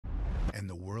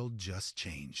world just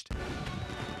changed.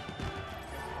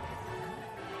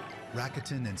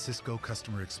 Rakuten and Cisco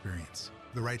customer experience.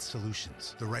 The right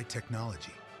solutions, the right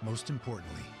technology. Most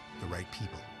importantly, the right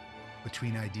people.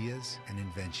 Between ideas and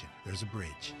invention, there's a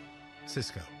bridge.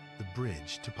 Cisco, the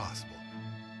bridge to possible.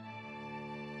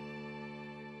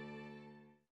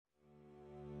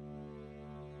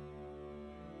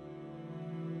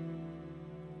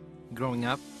 Growing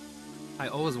up, I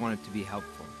always wanted to be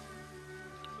helpful.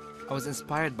 I was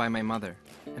inspired by my mother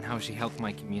and how she helped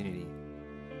my community.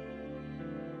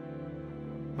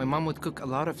 My mom would cook a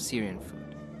lot of Syrian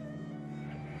food.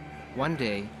 One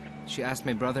day, she asked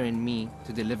my brother and me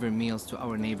to deliver meals to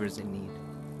our neighbors in need.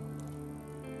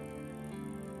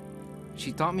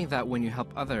 She taught me that when you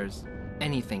help others,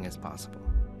 anything is possible.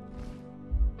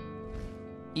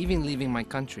 Even leaving my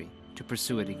country to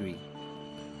pursue a degree.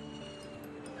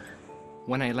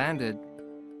 When I landed,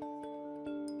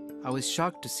 I was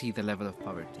shocked to see the level of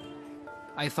poverty.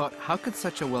 I thought, how could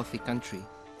such a wealthy country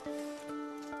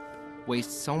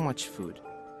waste so much food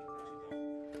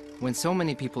when so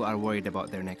many people are worried about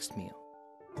their next meal?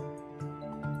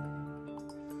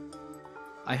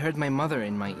 I heard my mother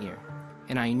in my ear,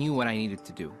 and I knew what I needed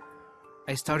to do.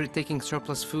 I started taking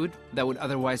surplus food that would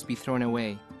otherwise be thrown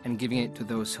away and giving it to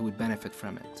those who would benefit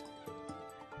from it.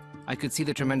 I could see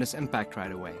the tremendous impact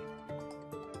right away.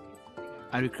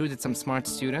 I recruited some smart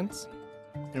students,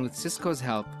 and with Cisco's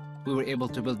help, we were able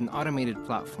to build an automated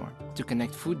platform to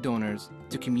connect food donors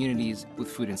to communities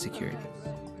with food insecurity.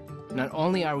 Not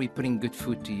only are we putting good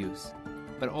food to use,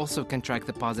 but also can track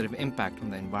the positive impact on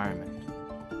the environment.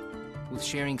 With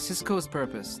sharing Cisco's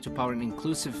purpose to power an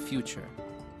inclusive future,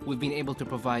 we've been able to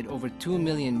provide over 2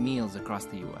 million meals across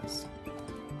the US.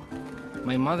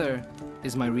 My mother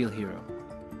is my real hero.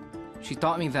 She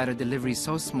taught me that a delivery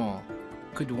so small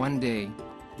could one day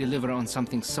deliver on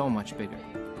something so much bigger.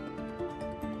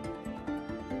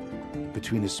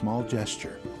 Between a small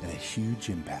gesture and a huge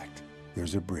impact,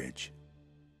 there's a bridge.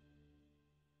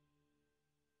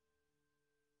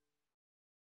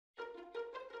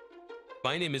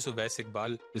 My name is Uwais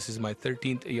Iqbal. This is my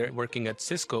 13th year working at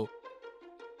Cisco.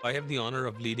 I have the honor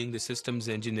of leading the systems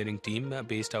engineering team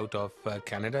based out of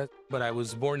Canada, but I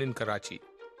was born in Karachi.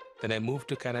 Then I moved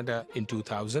to Canada in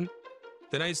 2000.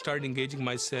 Then I started engaging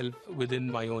myself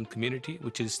within my own community,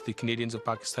 which is the Canadians of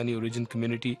Pakistani origin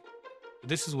community.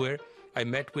 This is where I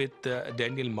met with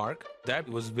Daniel Mark. That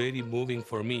was very moving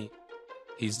for me.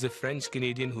 He's the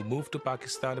French-Canadian who moved to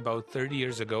Pakistan about 30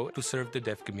 years ago to serve the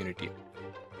deaf community.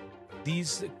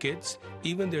 These kids,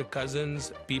 even their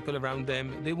cousins, people around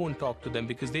them, they won't talk to them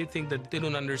because they think that they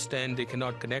don't understand, they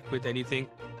cannot connect with anything.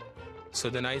 So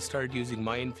then I started using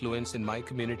my influence in my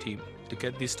community to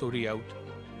get this story out.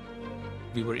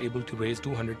 We were able to raise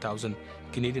 200,000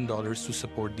 Canadian dollars to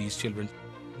support these children.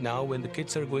 Now when the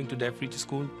kids are going to deaf-reach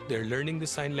school, they're learning the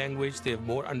sign language, they have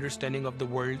more understanding of the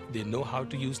world, they know how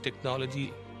to use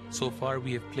technology. So far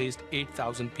we have placed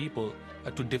 8,000 people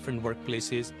to different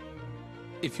workplaces.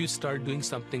 If you start doing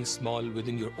something small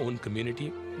within your own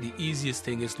community, the easiest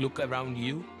thing is look around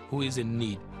you who is in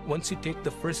need. Once you take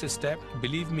the first step,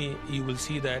 believe me, you will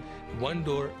see that one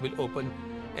door will open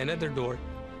another door,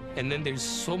 and then there's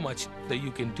so much that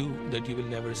you can do that you will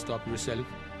never stop yourself,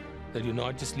 that you're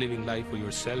not just living life for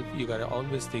yourself, you gotta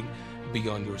always think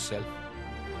beyond yourself.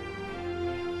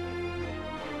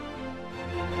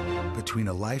 Between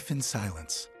a life in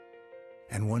silence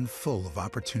and one full of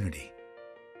opportunity,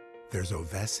 there's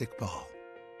Uwais Iqbal.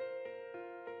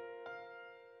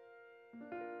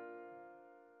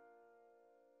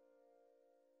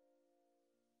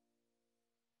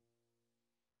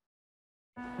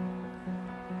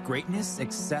 Greatness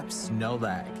accepts no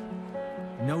lag,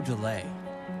 no delay,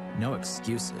 no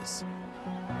excuses.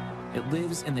 It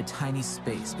lives in the tiny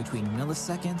space between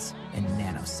milliseconds and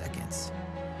nanoseconds,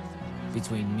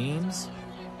 between memes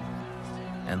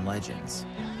and legends,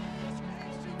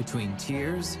 between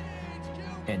tears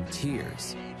and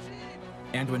tears.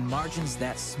 And when margins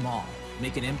that small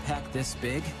make an impact this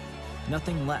big,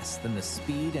 nothing less than the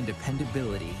speed and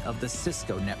dependability of the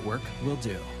Cisco network will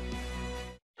do.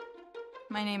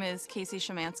 My name is Casey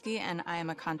Shemansky, and I am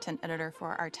a content editor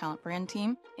for our talent brand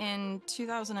team. In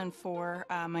 2004,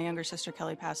 my younger sister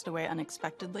Kelly passed away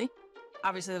unexpectedly.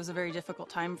 Obviously, it was a very difficult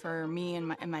time for me and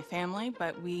my family,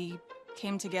 but we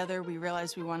came together, we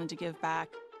realized we wanted to give back.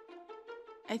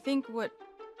 I think what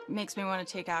makes me want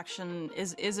to take action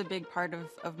is a big part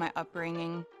of my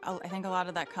upbringing. I think a lot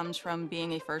of that comes from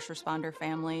being a first responder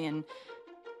family, and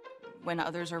when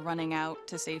others are running out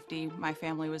to safety, my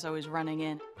family was always running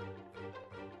in.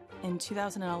 In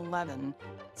 2011,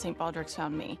 St. Baldrick's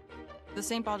found me. The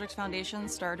St. Baldrick's Foundation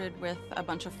started with a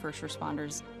bunch of first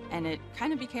responders, and it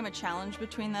kind of became a challenge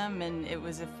between them, and it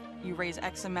was if you raise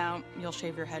X amount, you'll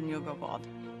shave your head and you'll go bald.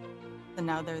 And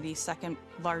now they're the second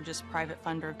largest private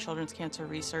funder of children's cancer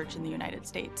research in the United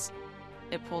States.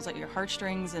 It pulls at your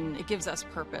heartstrings and it gives us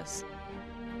purpose.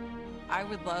 I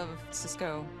would love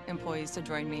Cisco employees to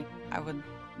join me. I would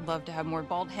love to have more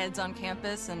bald heads on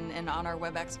campus and on our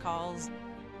WebEx calls.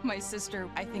 My sister,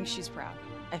 I think she's proud.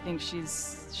 I think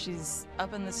she's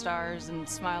up in the stars and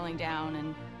smiling down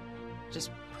and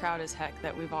just proud as heck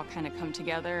that we've all kind of come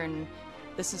together, and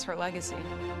this is her legacy.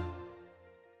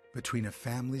 Between a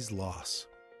family's loss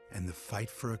and the fight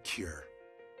for a cure,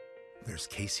 there's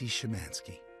Casey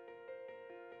Szymanski.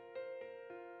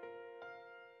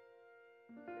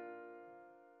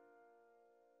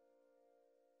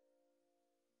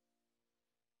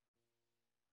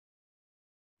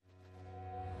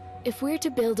 If we're to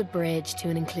build a bridge to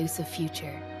an inclusive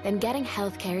future, then getting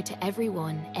healthcare to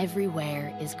everyone,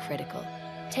 everywhere is critical.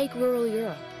 Take rural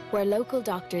Europe, where local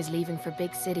doctors leaving for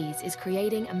big cities is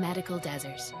creating a medical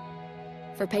desert.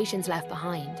 For patients left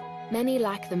behind, many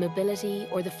lack the mobility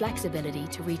or the flexibility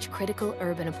to reach critical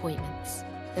urban appointments.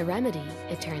 The remedy,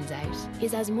 it turns out,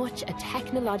 is as much a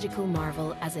technological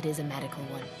marvel as it is a medical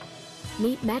one.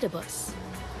 Meet Medibus,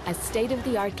 a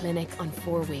state-of-the-art clinic on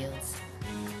 4 wheels.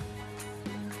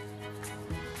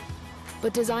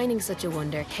 But designing such a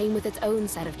wonder came with its own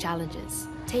set of challenges,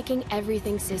 taking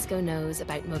everything Cisco knows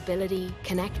about mobility,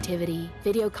 connectivity,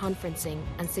 video conferencing,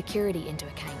 and security into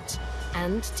account,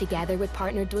 and, together with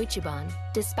partner Deutsche Bahn,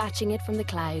 dispatching it from the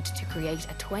cloud to create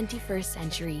a 21st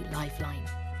century lifeline.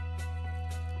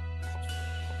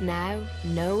 Now,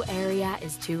 no area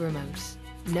is too remote,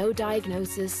 no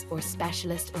diagnosis or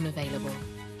specialist unavailable.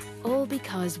 All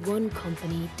because one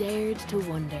company dared to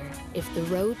wonder if the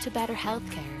road to better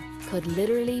healthcare could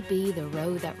literally be the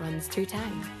road that runs through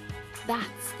town.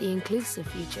 That's the inclusive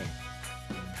future.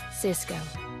 Cisco,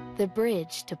 the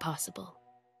bridge to possible.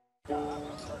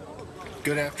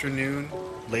 Good afternoon,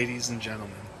 ladies and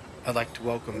gentlemen. I'd like to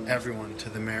welcome everyone to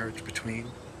the marriage between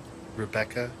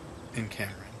Rebecca and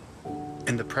Cameron.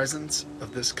 In the presence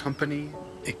of this company,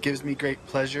 it gives me great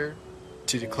pleasure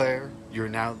to declare you are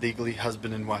now legally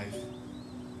husband and wife.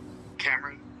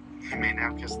 Cameron, you may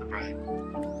now kiss the bride.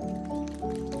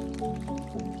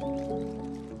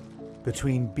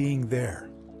 Between being there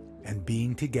and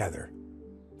being together,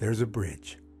 there's a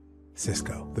bridge.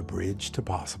 Cisco, the bridge to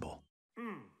possible.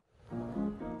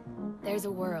 There's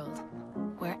a world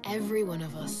where every one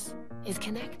of us is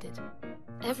connected.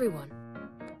 Everyone.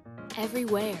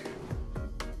 Everywhere.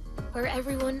 Where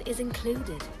everyone is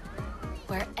included.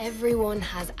 Where everyone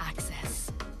has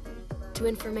access to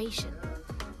information,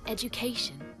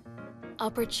 education,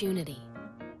 opportunity.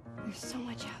 There's so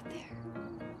much out there.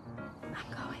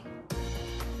 I'm going.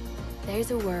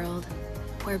 There's a world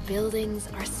where buildings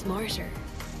are smarter,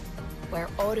 where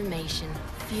automation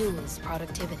fuels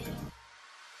productivity.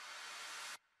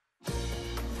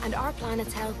 And our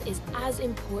planet's health is as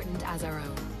important as our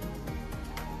own.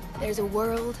 There's a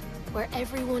world where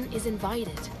everyone is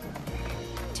invited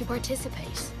to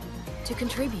participate, to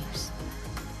contribute,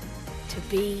 to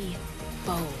be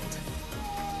bold.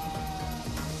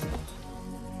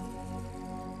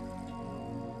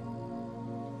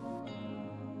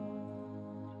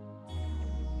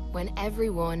 When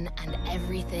everyone and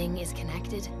everything is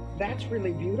connected, that's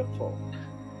really beautiful.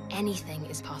 Anything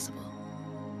is possible.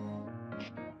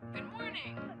 Good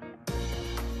morning.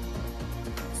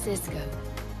 Cisco,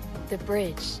 the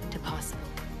bridge to possible.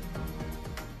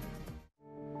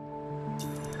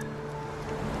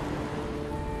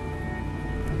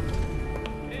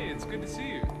 Hey, it's good to see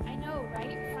you. I know,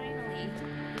 right? Finally.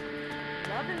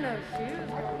 Loving those shoes.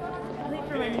 Late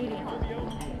for my meeting.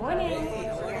 Morning.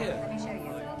 Let me show you.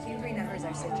 Q3 numbers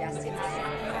are suggested.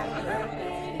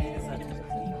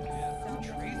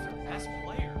 Tracer, best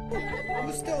player.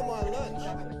 Who stole my lunch?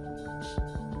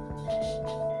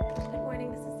 Good morning.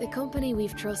 This is The company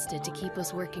we've trusted to keep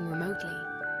us working remotely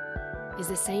is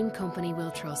the same company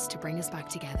we'll trust to bring us back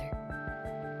together.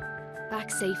 Back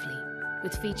safely,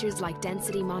 with features like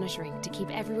density monitoring to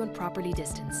keep everyone properly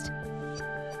distanced.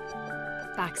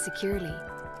 Back securely,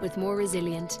 with more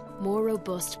resilient, more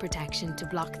robust protection to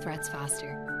block threats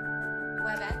faster.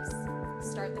 WebEx,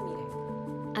 start the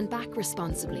meeting. And back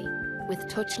responsibly, with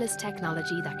touchless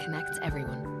technology that connects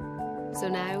everyone. So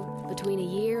now, between a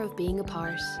year of being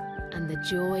apart and the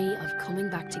joy of coming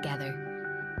back together,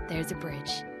 there's a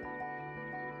bridge.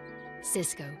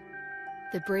 Cisco,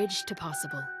 the bridge to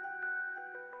possible.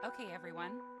 Okay,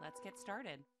 everyone, let's get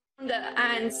started.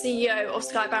 and CEO of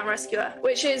Skybound Rescuer,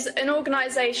 which is an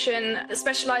organisation that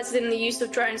specialises in the use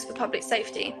of drones for public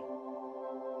safety.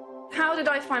 How did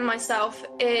I find myself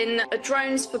in a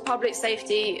drones for public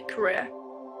safety career?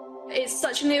 It's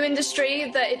such a new industry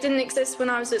that it didn't exist when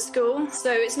I was at school,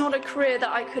 so it's not a career that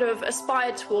I could have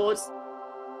aspired towards.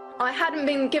 I hadn't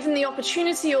been given the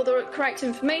opportunity or the correct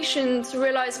information to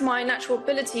realise my natural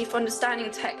ability for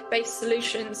understanding tech-based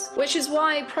solutions, which is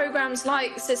why programs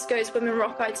like Cisco's Women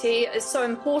Rock IT is so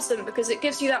important, because it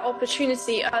gives you that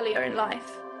opportunity earlier in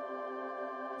life.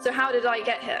 So how did I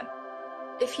get here?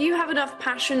 If you have enough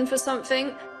passion for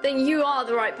something, then you are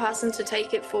the right person to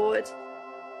take it forward.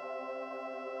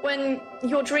 When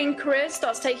your dream career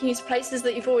starts taking you to places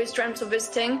that you've always dreamt of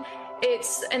visiting,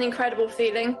 it's an incredible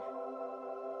feeling.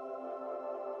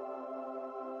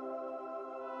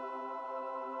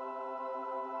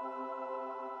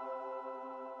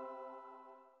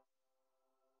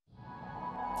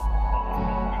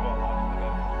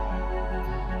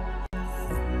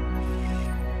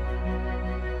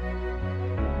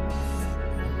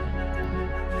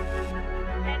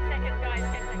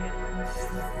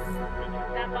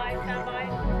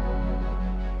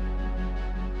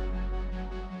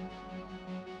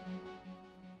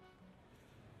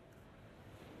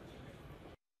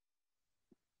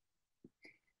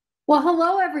 Well,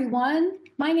 hello, everyone.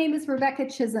 My name is Rebecca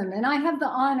Chisholm, and I have the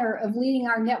honor of leading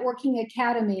our Networking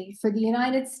Academy for the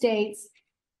United States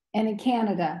and in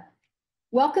Canada.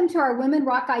 Welcome to our Women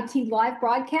Rock IT live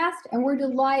broadcast, and we're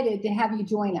delighted to have you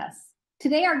join us.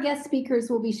 Today, our guest speakers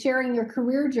will be sharing their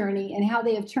career journey and how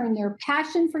they have turned their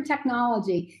passion for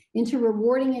technology into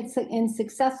rewarding and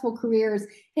successful careers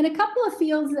in a couple of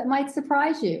fields that might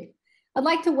surprise you. I'd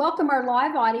like to welcome our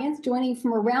live audience joining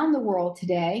from around the world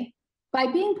today. By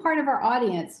being part of our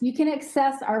audience, you can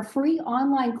access our free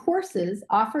online courses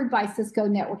offered by Cisco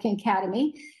Networking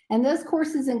Academy, and those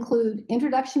courses include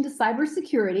Introduction to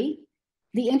Cybersecurity,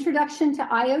 the Introduction to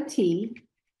IoT,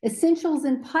 Essentials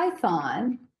in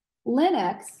Python,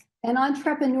 Linux, and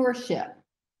Entrepreneurship.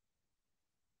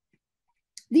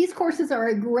 These courses are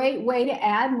a great way to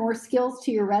add more skills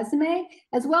to your resume,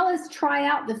 as well as try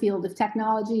out the field of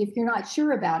technology if you're not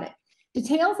sure about it.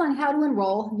 Details on how to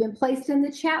enroll have been placed in the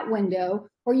chat window,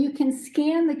 or you can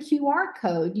scan the QR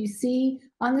code you see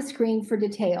on the screen for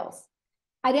details.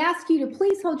 I'd ask you to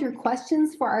please hold your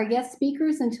questions for our guest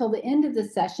speakers until the end of the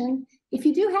session. If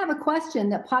you do have a question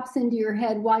that pops into your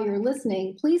head while you're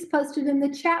listening, please post it in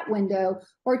the chat window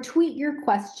or tweet your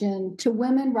question to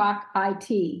Women Rock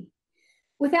IT.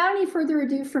 Without any further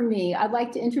ado from me, I'd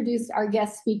like to introduce our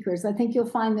guest speakers. I think you'll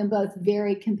find them both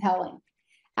very compelling.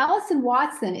 Allison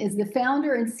Watson is the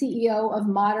founder and CEO of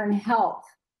Modern Health.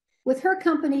 With her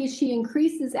company, she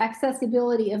increases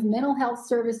accessibility of mental health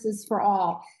services for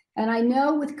all. And I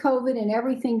know with COVID and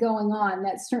everything going on,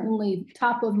 that's certainly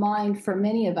top of mind for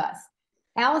many of us.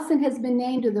 Allison has been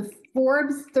named to the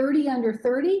Forbes 30 Under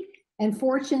 30 and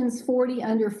Fortune's 40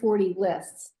 Under 40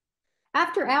 lists.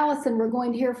 After Allison, we're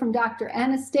going to hear from Dr.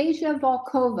 Anastasia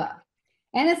Volkova.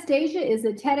 Anastasia is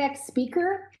a TEDx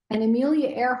speaker, an Amelia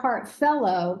Earhart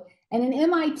Fellow, and an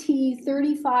MIT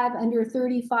 35 Under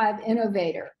 35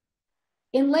 innovator.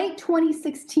 In late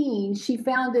 2016, she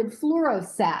founded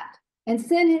Fluorosat, and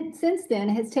since then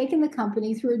has taken the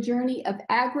company through a journey of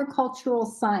agricultural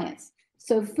science,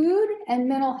 so food and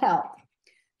mental health.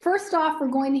 First off, we're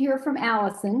going to hear from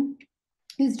Allison,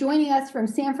 who's joining us from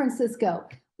San Francisco.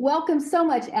 Welcome so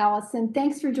much, Allison.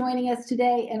 Thanks for joining us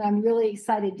today, and I'm really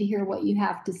excited to hear what you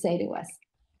have to say to us.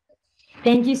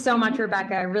 Thank you so much,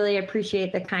 Rebecca. I really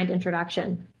appreciate the kind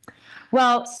introduction.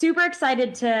 Well, super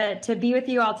excited to be with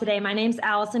you all today. My name's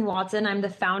Allison Watson. I'm the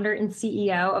founder and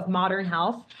CEO of Modern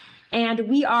Health, and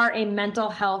we are a mental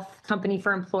health company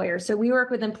for employers. So we work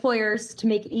with employers to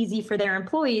make it easy for their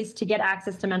employees to get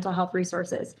access to mental health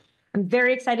resources. I'm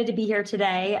very excited to be here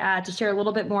today to share a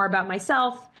little bit more about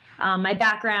myself, my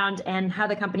background, and how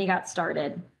the company got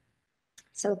started.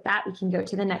 So with that, we can go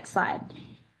to the next slide.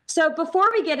 So before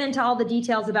we get into all the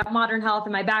details about Modern Health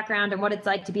and my background and what it's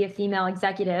like to be a female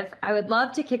executive, I would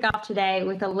love to kick off today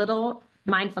with a little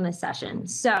mindfulness session.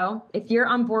 So if you're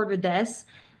on board with this,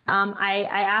 I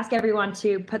ask everyone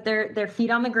to put their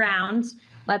feet on the ground,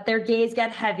 let their gaze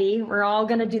get heavy. We're all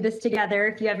going to do this together.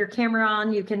 If you have your camera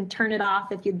on, you can turn it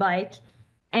off if you'd like.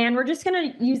 And we're just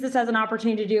going to use this as an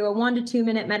opportunity to do a 1 to 2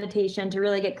 minute meditation to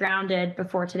really get grounded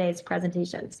before today's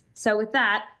presentations. So with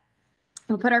that,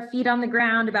 we'll put our feet on the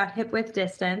ground about hip width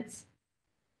distance.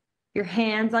 Your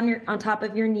hands on top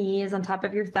of your knees, on top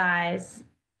of your thighs.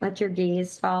 Let your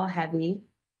gaze fall heavy.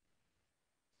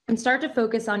 And start to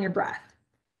focus on your breath.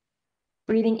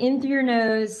 Breathing in through your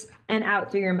nose and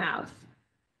out through your mouth.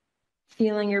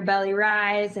 feeling your belly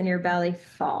rise and your belly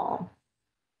fall.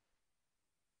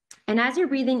 And as you're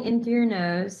breathing in through your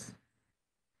nose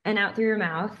and out through your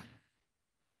mouth,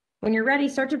 when you're ready,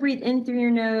 start to breathe in through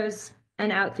your nose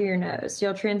and out through your nose.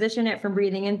 You'll transition it from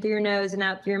breathing in through your nose and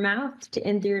out through your mouth to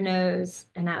in through your nose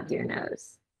and out through your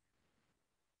nose.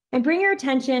 And bring your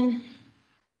attention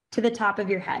to the top of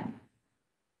your head.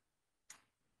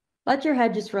 Let your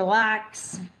head just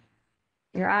relax.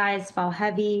 Your eyes fall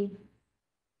heavy.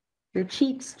 Your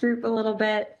cheeks droop a little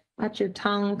bit. Let your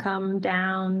tongue come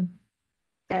down.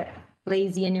 Get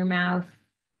lazy in your mouth.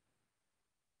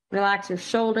 Relax your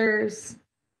shoulders.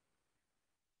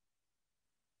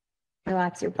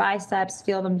 Relax your biceps.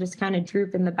 Feel them just kind of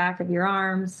droop in the back of your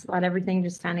arms. Let everything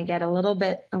just kind of get a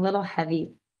little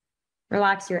heavy.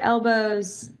 Relax your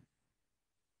elbows.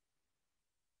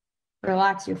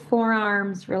 Relax your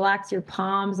forearms. Relax your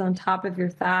palms on top of your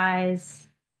thighs.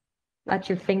 Let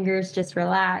your fingers just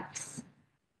relax.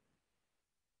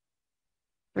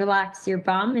 Relax your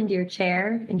bum into your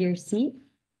chair, into your seat.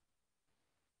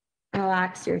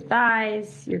 Relax your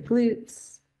thighs, your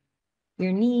glutes,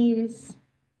 your knees,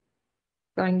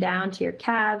 going down to your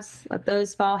calves. Let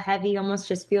those fall heavy. Almost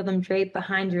just feel them drape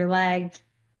behind your leg,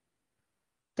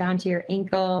 down to your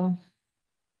ankle.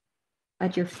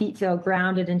 Let your feet feel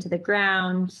grounded into the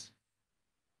ground.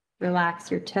 Relax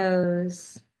your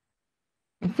toes.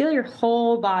 And feel your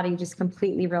whole body just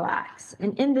completely relax.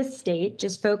 And in this state,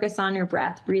 just focus on your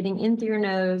breath, breathing in through your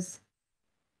nose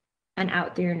and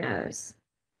out through your nose.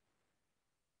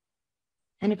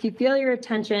 And if you feel your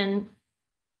attention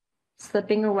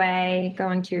slipping away,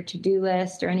 going to your to-do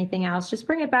list or anything else, just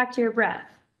bring it back to your breath,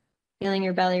 feeling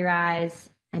your belly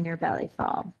rise and your belly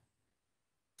fall.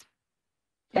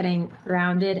 Getting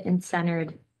grounded and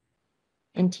centered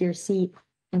into your seat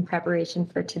in preparation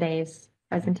for today's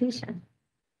presentation.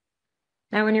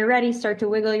 Now, when you're ready, start to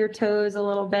wiggle your toes a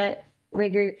little bit,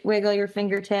 wiggle your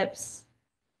fingertips,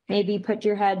 maybe put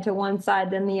your head to one side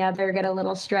then the other, get a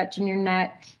little stretch in your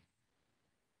neck.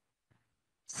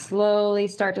 Slowly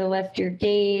start to lift your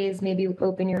gaze, maybe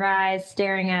open your eyes,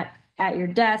 staring at your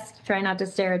desk. Try not to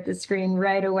stare at the screen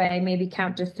right away, maybe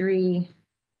count to 3,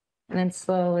 and then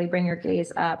slowly bring your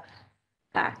gaze up,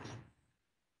 back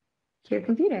to your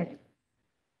computer.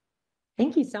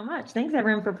 Thank you so much. Thanks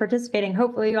everyone for participating.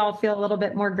 Hopefully you all feel a little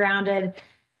bit more grounded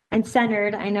and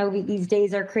centered. I know these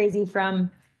days are crazy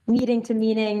from meeting to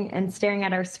meeting and staring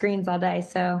at our screens all day.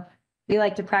 So we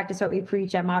like to practice what we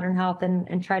preach at Modern Health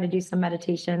and try to do some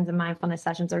meditations and mindfulness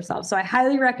sessions ourselves. So I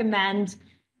highly recommend,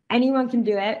 anyone can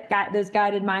do it, those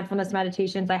guided mindfulness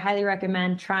meditations. I highly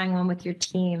recommend trying one with your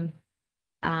team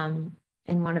in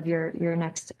one of your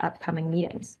next upcoming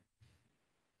meetings.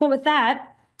 Well, with that,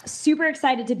 super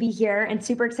excited to be here and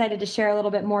super excited to share a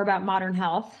little bit more about Modern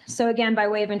Health. So again, by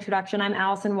way of introduction, I'm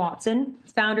Allison Watson,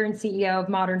 founder and CEO of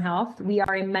Modern Health. We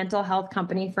are a mental health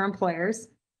company for employers.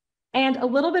 And a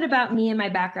little bit about me and my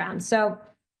background. So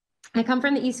I come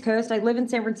from the East Coast. I live in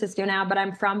San Francisco now, but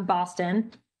I'm from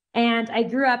Boston. And I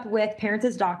grew up with parents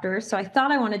as doctors, so I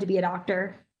thought I wanted to be a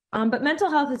doctor. But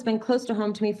mental health has been close to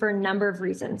home to me for a number of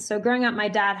reasons. So growing up, my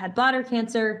dad had bladder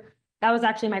cancer. That was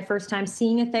actually my first time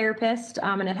seeing a therapist,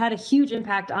 and it had a huge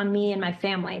impact on me and my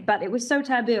family, but it was so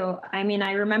taboo. I mean,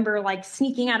 I remember like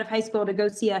sneaking out of high school to go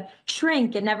see a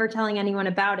shrink and never telling anyone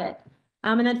about it.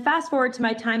 And then fast forward to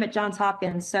my time at Johns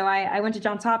Hopkins. So I went to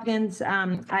Johns Hopkins.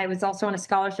 I was also on a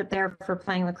scholarship there for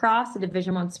playing lacrosse, a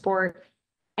Division I sport.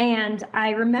 And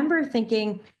I remember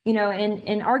thinking, you know,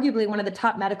 in arguably one of the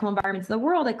top medical environments in the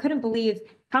world, I couldn't believe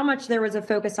how much there was a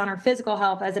focus on our physical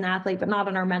health as an athlete, but not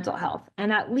on our mental health.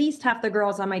 And at least half the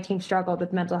girls on my team struggled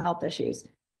with mental health issues,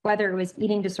 whether it was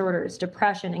eating disorders,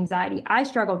 depression, anxiety. I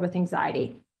struggled with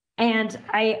anxiety. And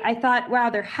I thought, wow,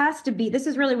 there has to be, this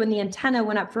is really when the antenna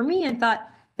went up for me and thought,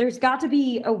 there's got to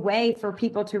be a way for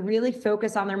people to really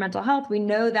focus on their mental health. We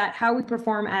know that how we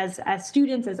perform as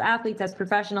students, as athletes, as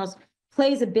professionals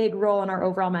plays a big role in our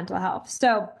overall mental health.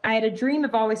 So I had a dream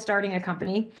of always starting a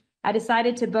company. I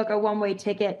decided to book a one-way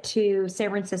ticket to San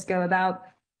Francisco about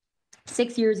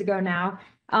 6 years ago now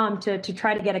to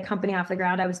try to get a company off the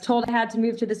ground. I was told I had to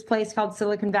move to this place called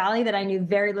Silicon Valley that I knew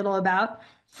very little about.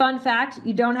 Fun fact,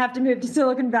 you don't have to move to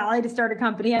Silicon Valley to start a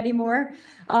company anymore.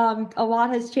 A lot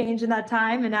has changed in that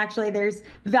time, and actually there's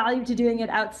value to doing it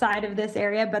outside of this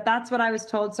area, but that's what I was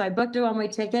told. So I booked a one-way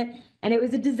ticket and it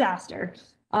was a disaster.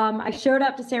 I showed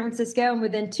up to San Francisco, and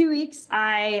within 2 weeks,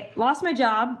 I lost my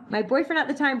job. My boyfriend at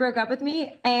the time broke up with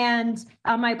me, and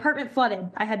my apartment flooded.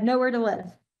 I had nowhere to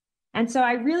live. And so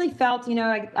I really felt, you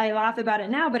know, I laugh about it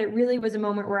now, but it really was a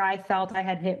moment where I felt I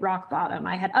had hit rock bottom.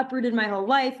 I had uprooted my whole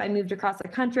life. I moved across the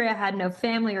country. I had no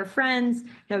family or friends,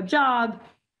 no job.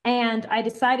 And I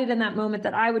decided in that moment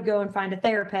that I would go and find a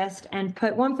therapist and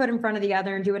put one foot in front of the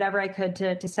other and do whatever I could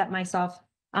to set myself,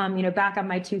 back on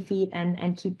my 2 feet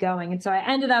and keep going. And so I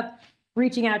ended up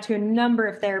reaching out to a number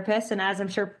of therapists. And as I'm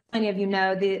sure plenty of you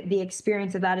know, the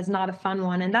experience of that is not a fun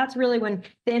one. And that's really when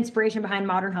the inspiration behind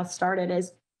Modern Health started,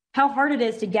 is how hard it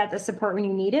is to get the support when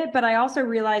you need it. But I also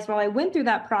realized while I went through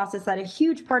that process that a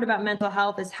huge part about mental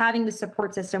health is having the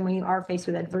support system when you are faced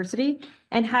with adversity,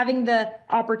 and having the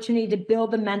opportunity to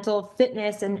build the mental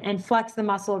fitness and flex the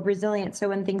muscle of resilience. So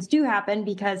when things do happen,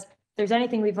 because if there's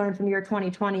anything we've learned from year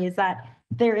 2020 is that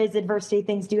there is adversity,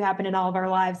 things do happen in all of our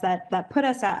lives that put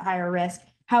us at higher risk,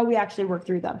 how we actually work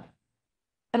through them.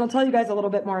 And I'll tell you guys a little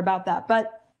bit more about that.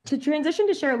 But to transition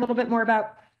to share a little bit more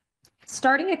about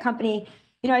starting a company,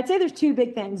 I'd say there's two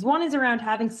big things. One is around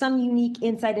having some unique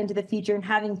insight into the future and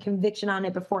having conviction on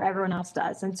it before everyone else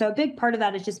does. And so a big part of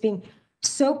that is just being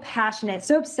so passionate,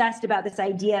 so obsessed about this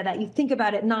idea that you think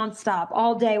about it nonstop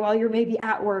all day while you're maybe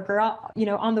at work or,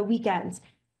 on the weekends.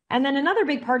 And then another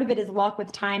big part of it is luck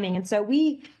with timing. And so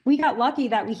we got lucky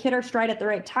that we hit our stride at the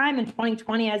right time. And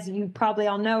 2020, as you probably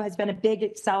all know, has been a big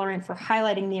accelerant for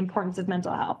highlighting the importance of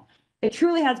mental health. It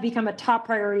truly has become a top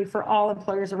priority for all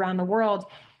employers around the world.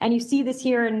 And you see this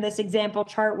here in this example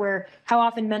chart where how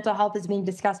often mental health is being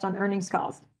discussed on earnings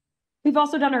calls. We've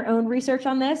also done our own research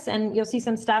on this, and you'll see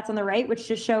some stats on the right, which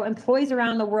just show employees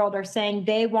around the world are saying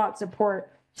they want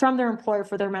support from their employer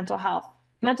for their mental health.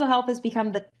 Mental health has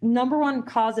become the #1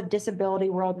 cause of disability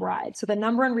worldwide. So the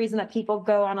 #1 reason that people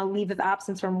go on a leave of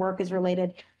absence from work is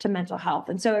related to mental health.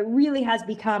 And so it really has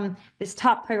become this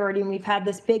top priority, and we've had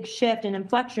this big shift and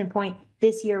inflection point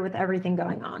this year with everything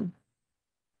going on.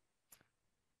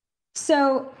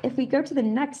 So if we go to the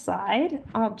next slide,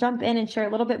 I'll jump in and share a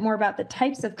little bit more about the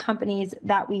types of companies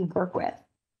that we work with.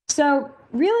 So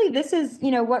really, this is,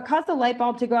 what caused the light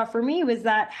bulb to go off for me was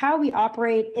that how we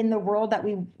operate in the world that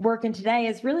we work in today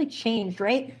has really changed,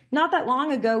 right? Not that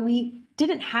long ago, we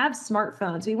didn't have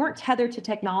smartphones. We weren't tethered to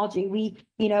technology.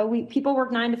 People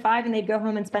work 9 to 5 and they'd go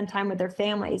home and spend time with their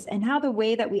families. And how the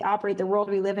way that we operate the world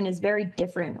we live in is very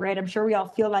different, right? I'm sure we all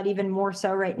feel that even more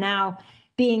so right now,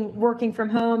 working from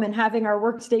home and having our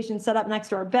workstation set up next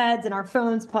to our beds and our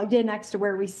phones plugged in next to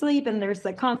where we sleep. And there's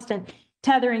the constant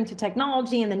tethering to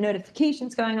technology and the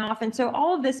notifications going off. And so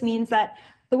all of this means that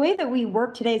the way that we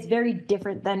work today is very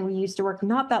different than we used to work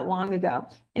not that long ago.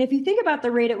 And if you think about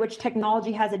the rate at which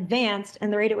technology has advanced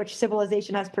and the rate at which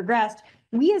civilization has progressed,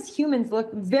 we as humans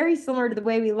look very similar to the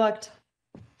way we looked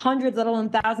hundreds, let alone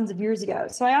thousands of years ago.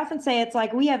 So I often say it's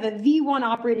like we have a V1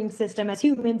 operating system as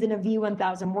humans in a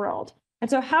V1000 world. And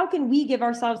so how can we give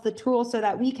ourselves the tools so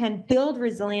that we can build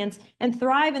resilience and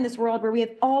thrive in this world where we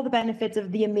have all the benefits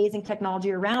of the amazing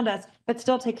technology around us, but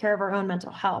still take care of our own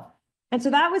mental health? And so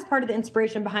that was part of the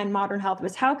inspiration behind Modern Health,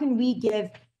 was how can we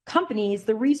give companies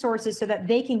the resources so that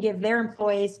they can give their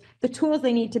employees the tools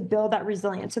they need to build that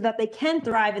resilience so that they can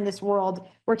thrive in this world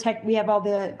where we have all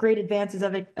the great advances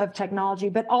of technology,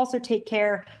 but also take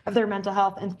care of their mental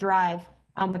health and thrive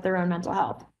with their own mental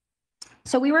health.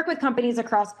 So we work with companies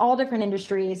across all different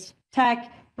industries,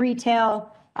 tech,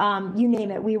 retail, you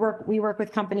name it. We work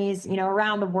with companies,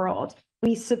 around the world.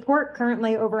 We support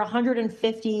currently over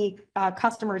 150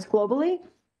 customers globally,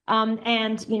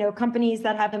 and companies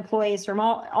that have employees from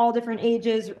all different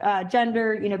ages,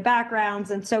 gender, backgrounds.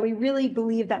 And so we really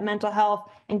believe that mental health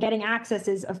and getting access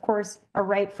is, of course, a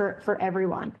right for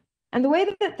everyone. And the way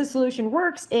that the solution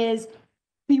works is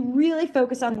we really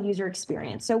focus on the user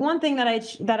experience. So one thing that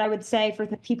I would say for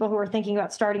the people who are thinking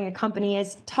about starting a company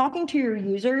is talking to your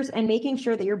users and making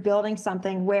sure that you're building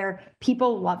something where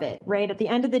people love it, right? At the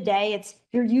end of the day, it's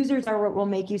your users are what will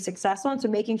make you successful. And so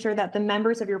making sure that the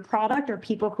members of your product are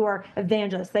people who are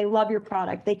evangelists. They love your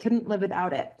product. They couldn't live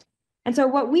without it. And so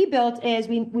what we built is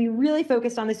we really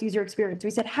focused on this user experience.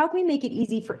 We said, how can we make it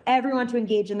easy for everyone to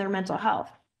engage in their mental health?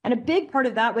 And a big part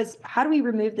of that was, how do we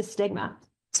remove the stigma?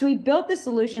 So we built this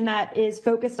solution that is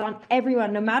focused on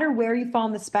everyone, no matter where you fall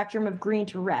on the spectrum of green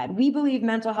to red. We believe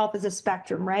mental health is a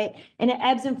spectrum, right? And it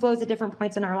ebbs and flows at different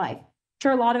points in our life.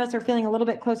 Sure, a lot of us are feeling a little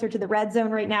bit closer to the red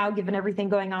zone right now, given everything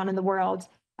going on in the world.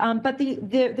 But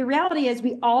the reality is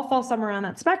we all fall somewhere on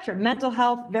that spectrum. Mental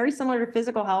health, very similar to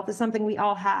physical health, is something we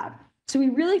all have. So we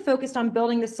really focused on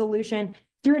building this solution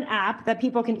through an app that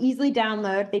people can easily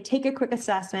download. They take a quick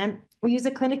assessment. We use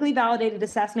a clinically validated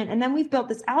assessment, and then we've built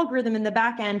this algorithm in the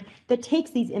back end that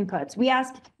takes these inputs. We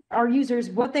ask our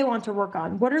users what they want to work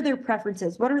on, what are their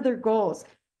preferences, what are their goals.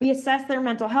 We assess their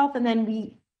mental health, and then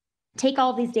we take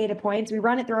all of these data points, we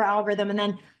run it through our algorithm, and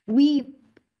then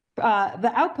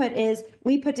the output is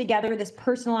we put together this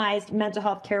personalized mental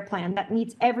health care plan that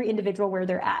meets every individual where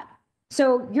they're at.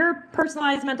 So your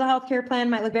personalized mental health care plan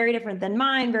might look very different than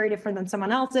mine, very different than someone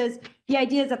else's. The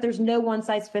idea is that there's no one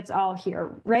size fits all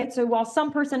here, right? So while some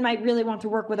person might really want to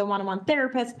work with a one-on-one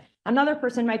therapist, another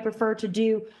person might prefer to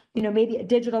do, maybe a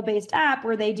digital-based app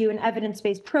where they do an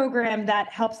evidence-based program that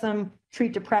helps them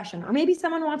treat depression. Or maybe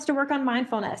someone wants to work on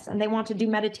mindfulness and they want to do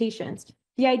meditations.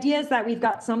 The idea is that we've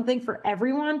got something for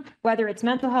everyone, whether it's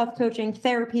mental health coaching,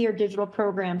 therapy, or digital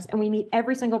programs, and we meet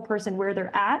every single person where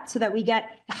they're at so that we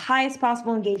get the highest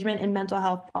possible engagement in mental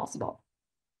health possible.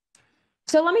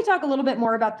 So let me talk a little bit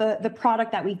more about the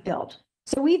product that we've built.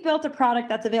 So we've built a product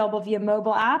that's available via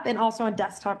mobile app and also on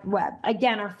desktop web.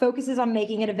 Again, our focus is on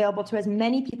making it available to as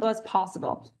many people as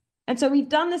possible. And so we've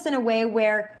done this in a way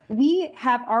where we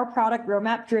have our product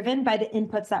roadmap driven by the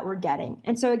inputs that we're getting.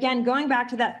 And so again, going back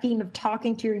to that theme of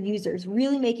talking to your users,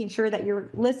 really making sure that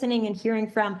you're listening and hearing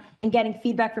from and getting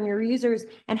feedback from your users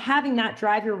and having that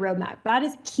drive your roadmap. That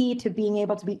is key to being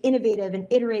able to be innovative and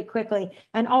iterate quickly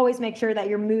and always make sure that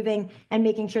you're moving and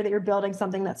making sure that you're building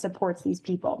something that supports these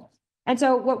people. And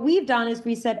so what we've done is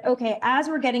we said, okay, as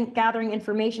we're gathering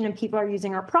information and people are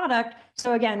using our product,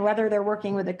 so again, whether they're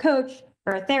working with a coach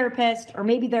or a therapist, or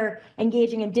maybe they're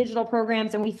engaging in digital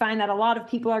programs, and we find that a lot of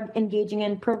people are engaging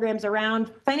in programs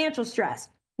around financial stress.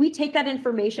 We take that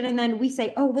information and then we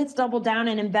say, oh, let's double down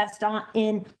and invest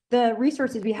in the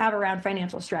resources we have around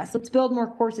financial stress. Let's build more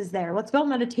courses there. Let's build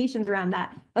meditations around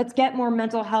that. Let's get more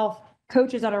mental health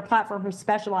coaches on our platform who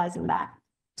specialize in that.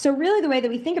 So really the way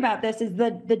that we think about this is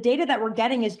the data that we're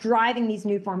getting is driving these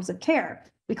new forms of care.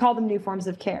 We call them new forms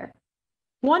of care.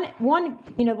 One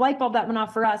light bulb that went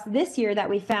off for us this year that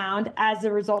we found as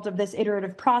a result of this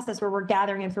iterative process where we're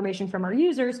gathering information from our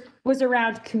users was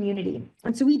around community.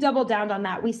 And so we doubled down on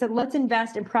that. We said, let's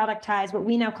invest and productize what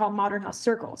we now call Modern Health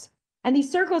Circles. And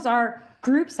these circles are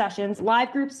group sessions,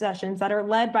 live group sessions that are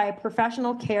led by a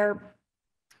professional care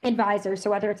advisor.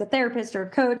 So whether it's a therapist or a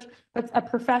coach, it's a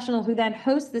professional who then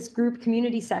hosts this group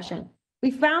community session. We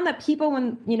found that people,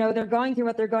 when they're going through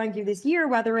what they're going through this year,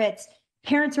 whether it's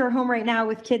parents who are home right now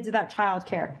with kids without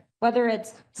childcare, whether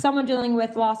it's someone dealing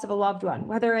with loss of a loved one,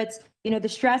 whether it's the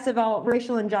stress of all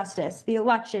racial injustice, the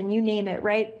election, you name it,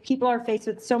 right? People are faced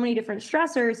with so many different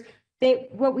stressors.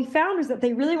 What we found was that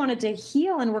they really wanted to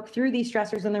heal and work through these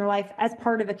stressors in their life as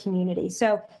part of a community.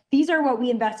 So these are what we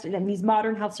invested in, these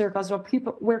Modern Health Circles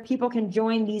where people can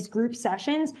join these group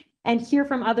sessions and hear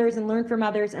from others and learn from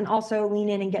others and also lean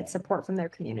in and get support from their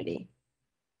community.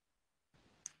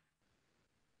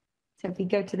 So if we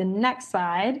go to the next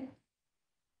slide,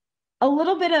 a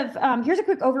little bit of, here's a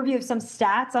quick overview of some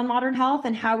stats on Modern Health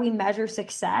and how we measure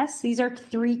success. These are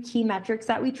 3 key metrics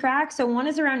that we track. So one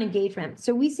is around engagement.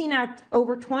 So we see now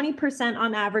over 20%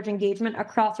 on average engagement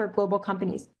across our global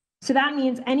companies. So that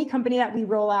means any company that we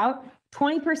roll out,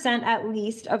 20% at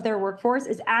least of their workforce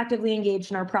is actively engaged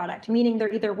in our product, meaning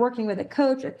they're either working with a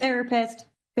coach, a therapist,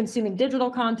 consuming digital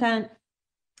content.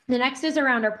 The next is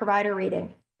around our provider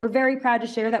rating. We're very proud to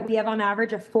share that we have on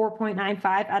average a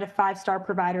 4.95 out of 5-star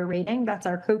provider rating. That's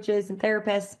our coaches and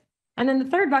therapists. And then the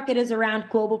third bucket is around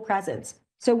global presence.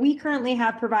 So we currently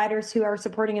have providers who are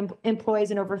supporting employees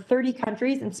in over 30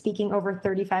 countries and speaking over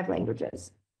 35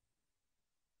 languages.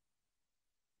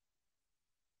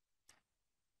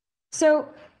 So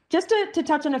just to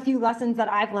touch on a few lessons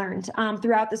that I've learned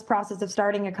throughout this process of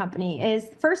starting a company is,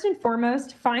 first and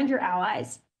foremost, find your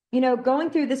allies. Going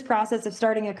through this process of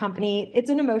starting a company, it's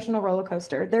an emotional roller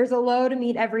coaster. There's a low to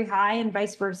meet every high and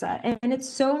vice versa. And it's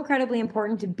so incredibly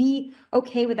important to be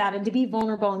okay with that and to be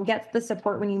vulnerable and get the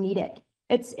support when you need it.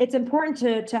 It's important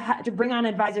to bring on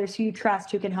advisors who you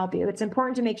trust, who can help you. It's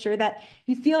important to make sure that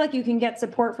you feel like you can get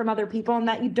support from other people and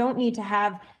that you don't need to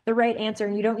have the right answer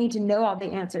and you don't need to know all the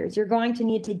answers. You're going to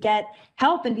need to get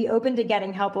help and be open to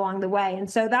getting help along the way. And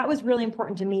so that was really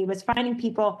important to me, was finding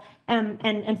people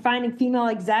and finding female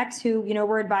execs who,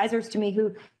 were advisors to me,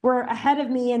 who were ahead of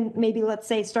me and maybe, let's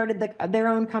say, started their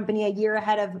own company a year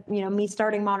ahead of, me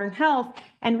starting Modern Health,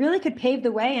 and really could pave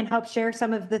the way and help share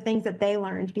some of the things that they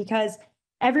learned, because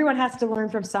everyone has to learn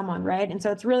from someone, right? And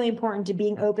so it's really important to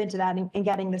being open to that and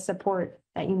getting the support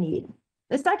that you need.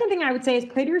 The second thing I would say is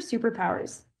play to your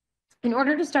superpowers. In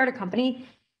order to start a company,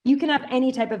 you can have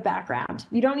any type of background.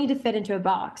 You don't need to fit into a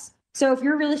box. So if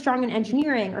you're really strong in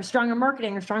engineering or strong in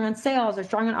marketing or strong on sales or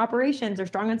strong in operations or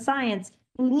strong in science,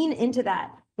 lean into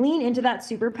that. Lean into that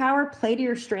superpower, play to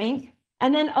your strength,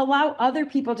 and then allow other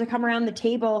people to come around the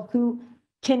table who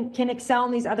can excel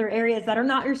in these other areas that are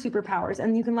not your superpowers,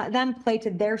 and you can let them play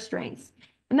to their strengths.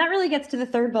 And that really gets to the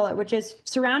third bullet, which is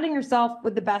surrounding yourself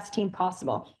with the best team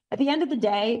possible. At the end of the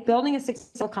day, building a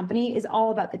successful company is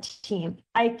all about the team.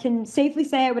 I can safely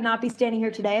say I would not be standing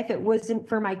here today if it wasn't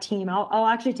for my team. I'll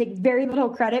actually take very little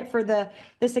credit for the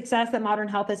success that Modern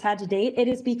Health has had to date. It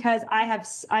is because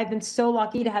I've been so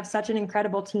lucky to have such an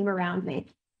incredible team around me.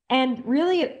 And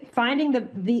really finding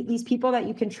these people that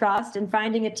you can trust and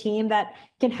finding a team that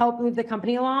can help move the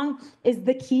company along is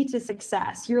the key to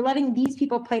success. You're letting these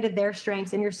people play to their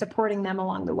strengths and you're supporting them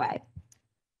along the way.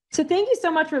 So thank you so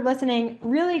much for listening.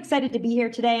 Really excited to be here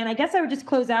today. And I guess I would just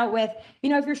close out with,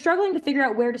 if you're struggling to figure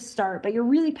out where to start, but you're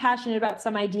really passionate about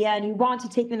some idea and you want to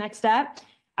take the next step,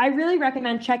 I really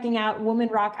recommend checking out Women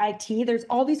Rock IT. There's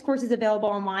all these courses available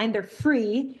online. They're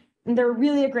free. And they're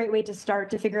really a great way to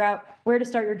start to figure out where to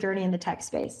start your journey in the tech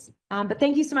space. But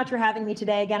thank you so much for having me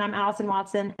today. Again, I'm Allison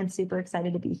Watson and super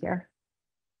excited to be here.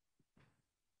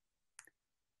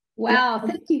 Wow,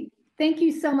 thank you. Thank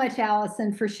you so much,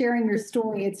 Allison, for sharing your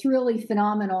story. It's really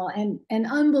phenomenal and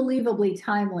unbelievably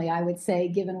timely, I would say,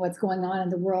 given what's going on in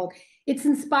the world. It's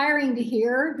inspiring to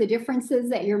hear the differences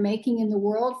that you're making in the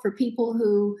world for people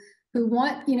who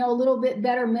want, a little bit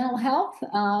better mental health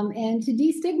and to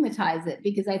destigmatize it,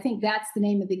 because I think that's the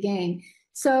name of the game.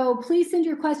 So please send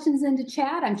your questions into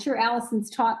chat. I'm sure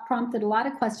Allison's talk prompted a lot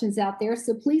of questions out there,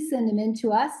 so please send them in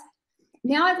to us.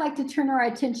 Now I'd like to turn our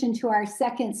attention to our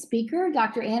second speaker,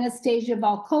 Dr. Anastasia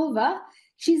Volkova.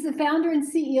 She's the founder and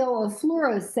CEO of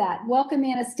Fluorosat. Welcome,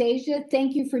 Anastasia.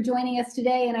 Thank you for joining us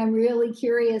today, and I'm really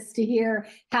curious to hear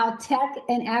how tech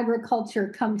and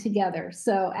agriculture come together.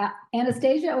 So,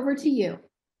 Anastasia, over to you.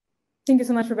 Thank you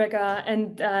so much, Rebecca,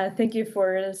 and thank you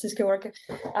for Cisco Work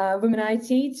Women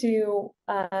IT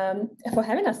for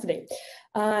having us today.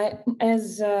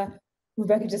 As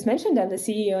Rebecca just mentioned, I'm the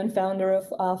CEO and founder of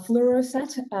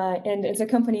Fluorosat, and it's a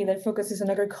company that focuses on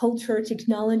agriculture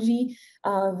technology.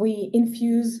 We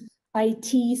infuse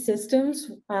IT systems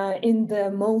in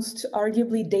the most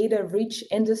arguably data-rich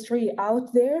industry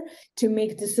out there to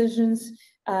make decisions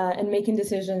and making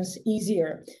decisions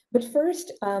easier. But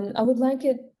first, I would like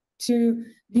it to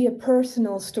be a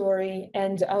personal story,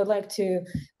 and I would like to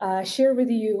share with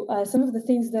you some of the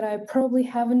things that I probably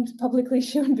haven't publicly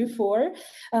shown before,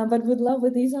 but would love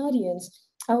with this audience.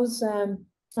 I was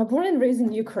born and raised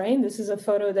in Ukraine. This is a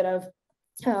photo that I've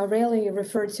rarely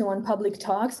referred to on public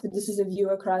talks, but this is a view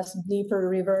across Dnieper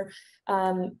River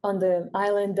on the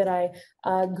island that I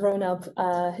grown up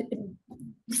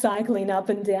cycling up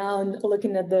and down,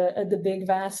 looking at the big,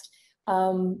 vast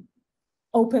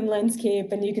open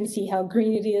landscape, and you can see how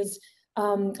green it is.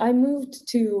 I moved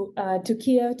to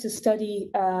Kiev to study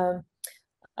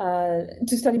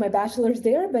my bachelor's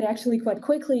there, but actually quite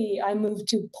quickly I moved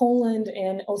to Poland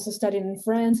and also studied in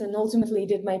France and ultimately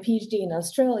did my PhD in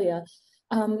Australia.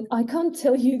 I can't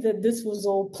tell you that this was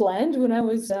all planned when I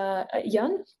was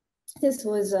young. This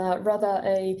was rather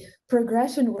a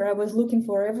progression where I was looking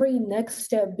for every next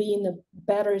step being a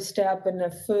better step and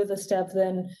a further step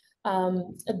than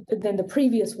the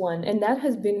previous one. And that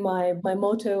has been my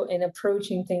motto in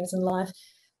approaching things in life.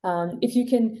 If you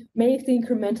can make the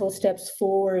incremental steps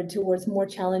forward towards more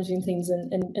challenging things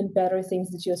and better things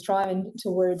that you're striving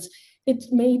towards, it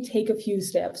may take a few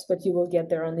steps, but you will get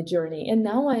there on the journey. And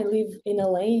now I live in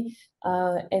LA,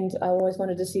 and I always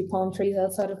wanted to see palm trees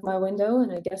outside of my window,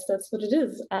 and I guess that's what it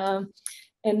is.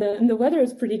 And the weather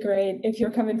is pretty great. If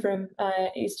you're coming from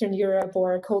Eastern Europe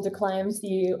or colder climes,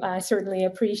 you certainly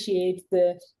appreciate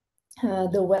the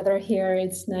weather here.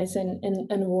 It's nice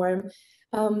and warm.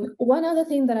 One other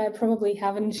thing that I probably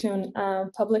haven't shown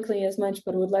publicly as much,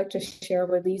 but would like to share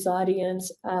with this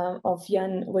audience of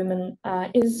young women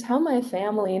is how my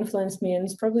family influenced me. And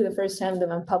it's probably the first time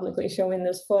that I'm publicly showing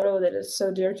this photo that is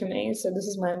so dear to me. So this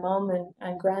is my mom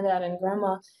and granddad and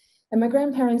grandma. And my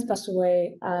grandparents passed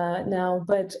away now,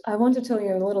 but I want to tell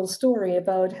you a little story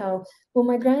about how, well,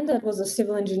 my granddad was a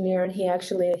civil engineer, and he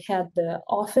actually had the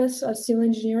office of civil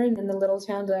engineering in the little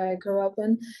town that I grew up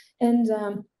in. And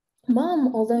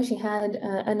Mom, although she had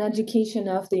an education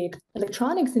of the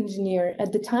electronics engineer,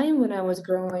 at the time when I was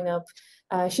growing up,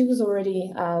 she was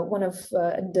already one of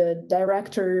the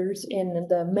directors in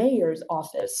the mayor's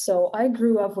office. So I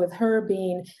grew up with her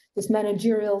being this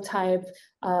managerial type,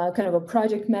 kind of a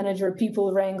project manager,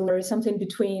 people wrangler, something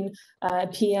between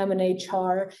PM and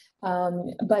HR.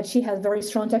 But she has very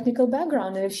strong technical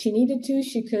background. And if she needed to,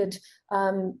 she could,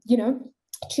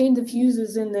 change the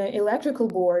fuses in the electrical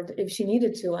board if she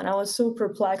needed to. And I was so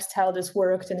perplexed how this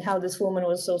worked and how this woman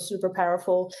was so super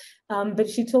powerful. But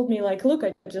she told me, like, look,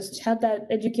 I just had that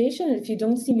education. If you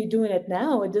don't see me doing it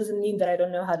now, it doesn't mean that I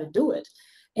don't know how to do it.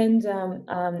 And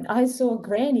I saw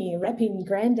Granny wrapping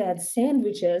Granddad's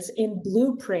sandwiches in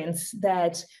blueprints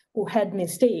that had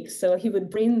mistakes. So he would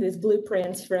bring these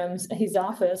blueprints from his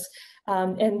office,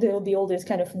 and there'll be all this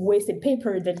kind of wasted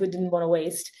paper that we didn't want to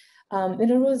waste. And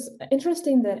it was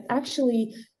interesting that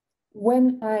actually,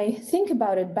 when I think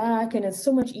about it back, and it's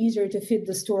so much easier to fit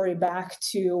the story back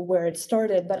to where it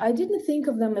started, but I didn't think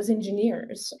of them as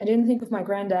engineers. I didn't think of my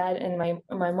granddad and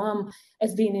my mom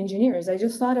as being engineers. I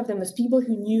just thought of them as people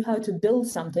who knew how to build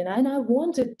something. And I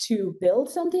wanted to build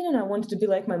something, and I wanted to be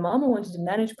like my mom. I wanted to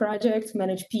manage projects,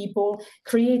 manage people,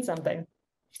 create something.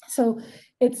 So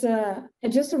it's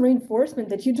just a reinforcement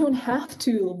that you don't have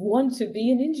to want to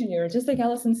be an engineer. Just like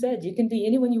Allison said, you can be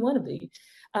anyone you want to be.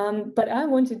 But I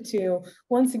wanted to,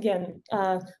 once again,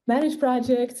 manage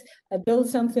projects, build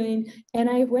something. And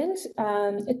I went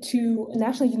to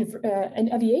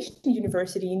an aviation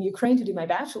university in Ukraine to do my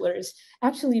bachelor's,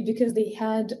 actually because they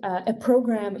had a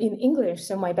program in English.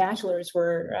 So my bachelor's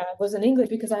was in English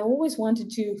because I always wanted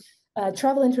to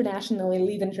travel internationally,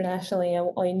 live internationally.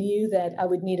 I knew that I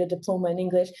would need a diploma in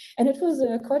English, and it was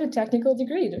quite a technical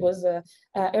degree. It was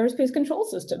aerospace control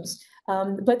systems,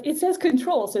 but it says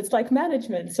control, so it's like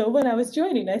management. So when I was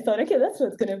joining, I thought, okay, that's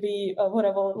what's going to be what I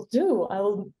will do. I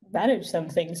will manage some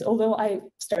things, although I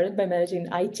started by managing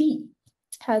IT.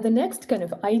 The next kind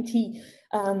of IT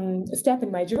step in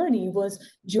my journey was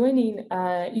joining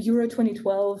Euro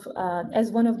 2012 as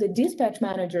one of the dispatch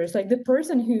managers, like the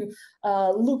person who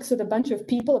looks at a bunch of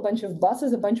people, a bunch of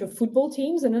buses, a bunch of football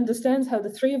teams, and understands how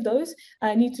the three of those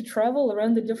need to travel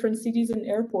around the different cities and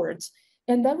airports.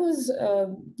 And that was,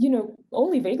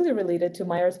 only vaguely related to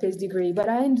my aerospace degree, but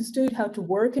I understood how to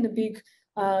work in a big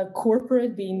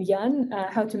corporate, being young,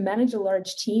 how to manage a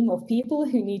large team of people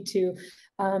who need to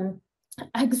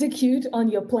execute on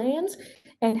your plans,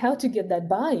 and how to get that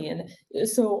buy-in.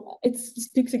 So it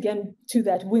speaks again to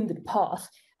that winded path.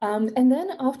 And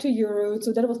then after Euro,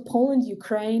 so that was Poland,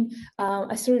 Ukraine,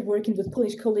 I started working with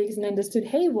Polish colleagues and understood,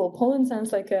 hey, well, Poland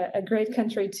sounds like a great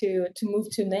country to move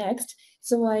to next.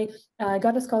 So I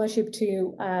got a scholarship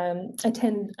to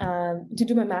attend, to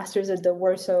do my master's at the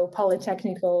Warsaw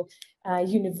Polytechnical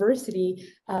University.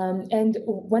 And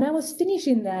when I was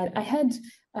finishing that, I had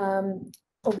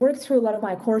worked through a lot of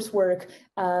my coursework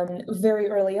very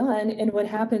early on. And what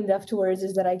happened afterwards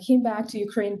is that I came back to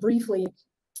Ukraine briefly.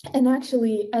 And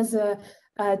actually, as a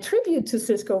tribute to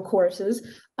Cisco courses,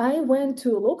 I went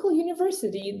to a local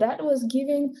university that was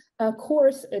giving a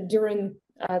course during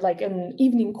like an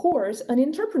evening course on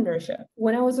entrepreneurship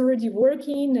when I was already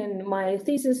working and my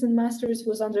thesis and master's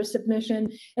was under submission.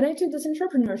 And I took this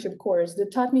entrepreneurship course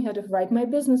that taught me how to write my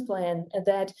business plan,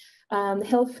 that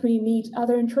helped me meet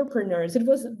other entrepreneurs. It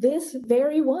was this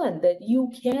very one that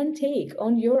you can take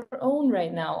on your own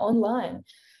right now online.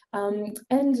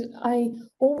 And I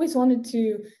always wanted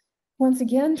to, once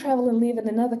again, travel and live in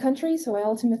another country. So I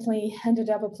ultimately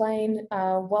ended up applying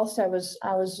whilst I was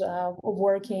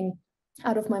working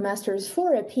out of my master's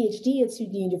for a PhD at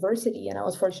Sydney University. And I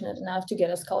was fortunate enough to get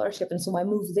a scholarship. And so I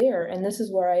moved there. And this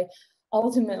is where I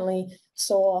ultimately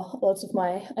saw lots of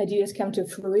my ideas come to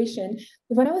fruition.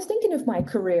 When I was thinking of my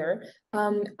career,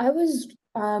 I was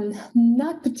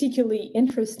not particularly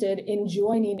interested in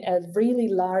joining a really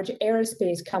large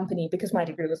aerospace company because my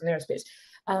degree was in aerospace,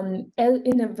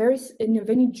 in a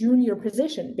very junior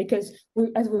position, because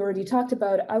as we already talked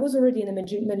about, I was already in a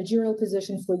managerial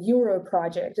position for Euro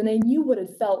project, and I knew what it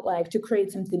felt like to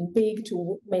create something big,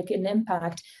 to make an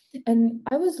impact. And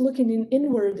I was looking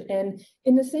inward, and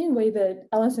in the same way that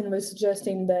Allison was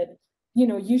suggesting that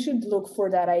you should look for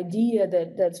that idea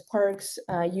that sparks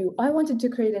you. I wanted to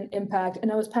create an impact,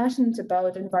 and I was passionate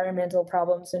about environmental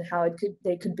problems and how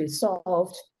they could be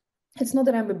solved. It's not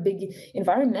that I'm a big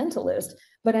environmentalist,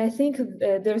 but I think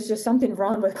there's just something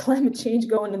wrong with climate change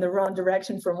going in the wrong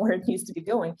direction from where it needs to be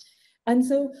going. And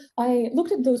so I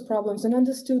looked at those problems and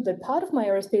understood that part of my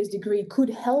aerospace degree could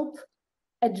help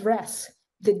address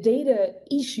the data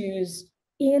issues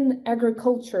in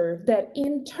agriculture that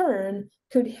in turn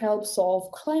could help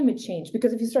solve climate change.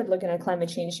 Because if you start looking at climate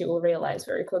change, you will realize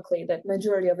very quickly that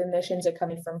majority of emissions are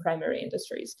coming from primary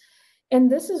industries. And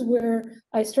this is where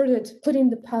I started putting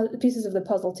the pieces of the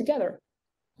puzzle together.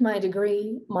 My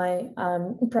degree, my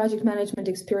project management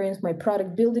experience, my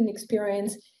product building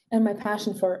experience, and my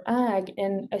passion for ag.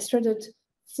 And I started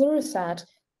Fluorosat.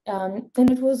 And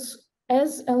it was,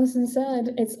 as Allison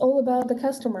said, it's all about the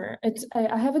customer.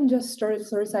 I haven't just started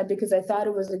Fluorosat because I thought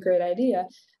it was a great idea.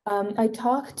 I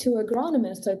talked to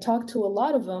agronomists. I talked to a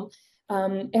lot of them.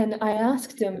 And I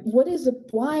asked them,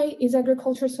 why is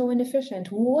agriculture so inefficient?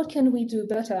 What can we do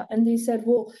better? And they said,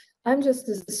 well, I'm just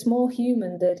a small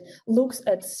human that looks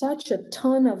at such a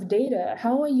ton of data.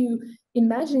 How are you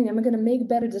imagining I'm going to make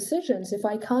better decisions if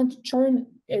I can't churn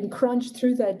and crunch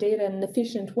through that data in an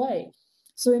efficient way?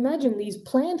 So imagine these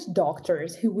plant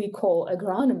doctors, who we call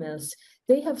agronomists.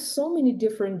 They have so many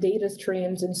different data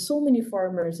streams and so many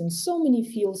farmers and so many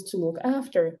fields to look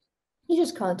after. You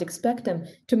just can't expect them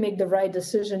to make the right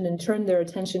decision and turn their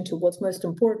attention to what's most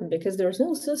important, because there's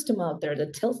no system out there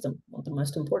that tells them what the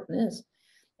most important is.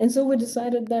 And so we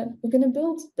decided that we're going to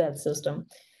build that system.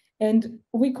 And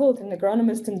we call it an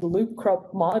agronomist in the loop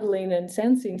crop modeling and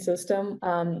sensing system.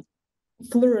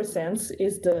 Fluorescence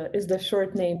is the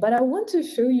short name. But I want to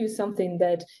show you something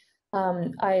that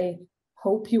I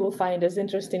hope you will find as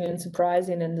interesting and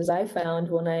surprising, and as I found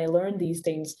when I learned these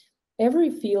things. Every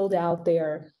field out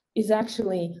there is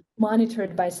actually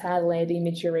monitored by satellite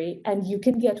imagery, and you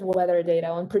can get weather data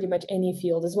on pretty much any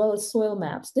field, as well as soil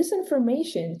maps. This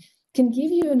information can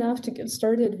give you enough to get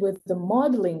started with the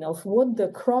modeling of what the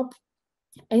crop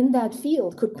in that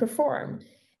field could perform.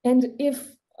 And if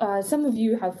some of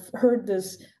you have heard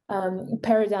this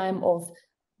paradigm of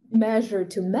measure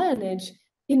to manage,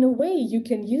 in a way, you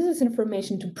can use this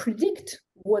information to predict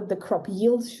what the crop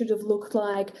yields should have looked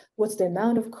like, what's the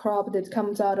amount of crop that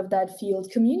comes out of that field,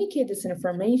 communicate this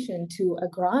information to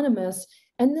agronomists,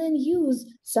 and then use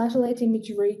satellite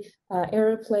imagery,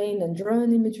 airplane and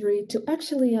drone imagery to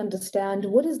actually understand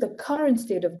what is the current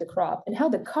state of the crop and how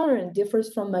the current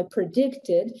differs from my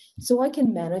predicted, so I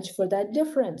can manage for that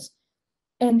difference.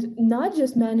 And not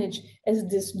just manage as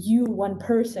this you, one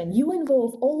person. You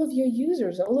involve all of your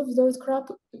users, all of those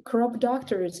crop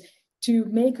doctors, to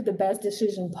make the best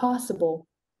decision possible.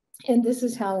 And this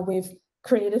is how we've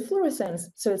created Fluorescence.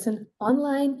 So it's an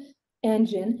online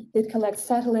engine that collects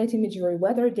satellite imagery,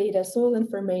 weather data, soil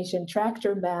information,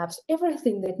 tractor maps,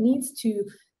 everything that needs to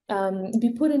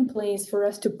be put in place for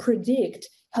us to predict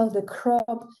how the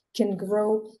crop can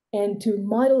grow and to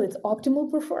model its optimal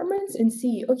performance and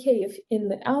see, okay, if in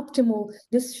the optimal,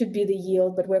 this should be the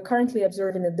yield, but we're currently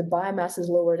observing that the biomass is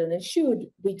lower than it should,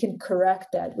 we can correct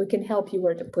that. We can help you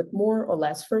where to put more or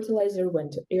less fertilizer, when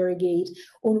to irrigate,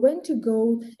 or when to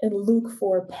go and look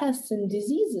for pests and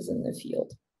diseases in the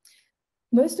field.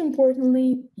 Most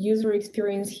importantly, user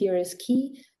experience here is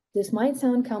key. This might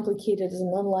sound complicated as an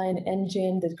online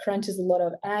engine that crunches a lot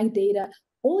of ag data.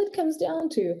 All it comes down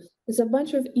to is a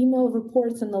bunch of email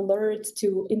reports and alerts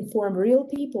to inform real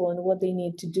people on what they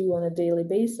need to do on a daily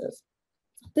basis.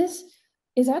 This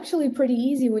is actually pretty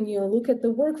easy when you look at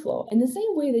the workflow. In the same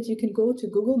way that you can go to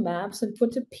Google Maps and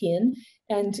put a pin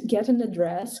and get an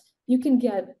address, you can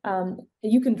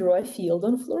draw a field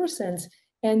on Fluorescence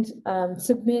and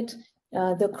submit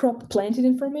the crop planted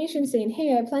information, saying,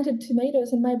 hey, I planted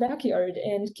tomatoes in my backyard,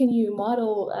 and can you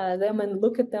model them and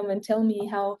look at them and tell me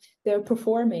how they're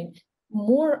performing?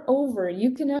 Moreover,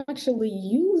 you can actually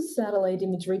use satellite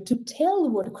imagery to tell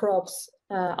what crops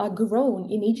are grown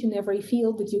in each and every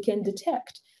field that you can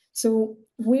detect. So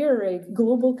we're a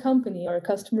global company. Our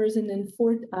customers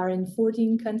are in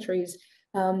 14 countries,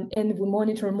 and we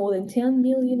monitor more than 10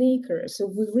 million acres. So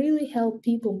we really help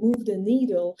people move the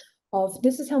needle of,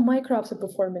 this is how my crops are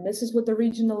performing, this is what the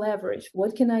regional average,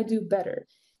 what can I do better?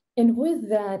 And with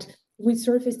that, we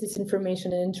surface this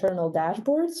information in internal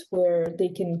dashboards where they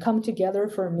can come together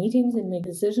for meetings and make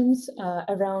decisions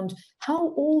around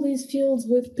how all these fields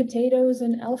with potatoes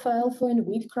and alfalfa and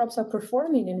wheat crops are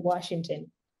performing in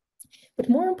Washington. But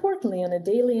more importantly, on a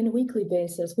daily and weekly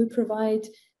basis, we provide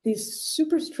these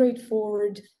super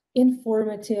straightforward,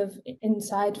 informative,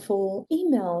 insightful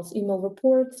email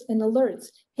reports and alerts.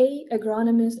 Hey,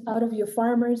 agronomist, out of your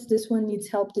farmers, this one needs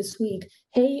help this week.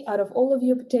 Hey, out of all of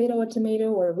your potato or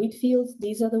tomato or wheat fields,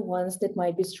 these are the ones that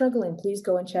might be struggling. Please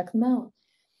go and check them out.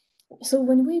 So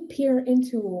when we peer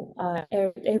into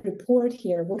a report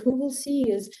here, what we will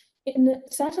see is in the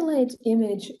satellite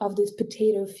image of this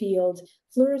potato field,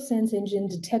 Fluorescence engine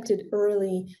detected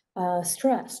early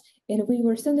stress. And we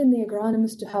were sending the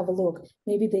agronomists to have a look.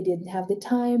 Maybe they didn't have the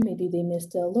time, maybe they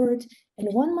missed the alert. And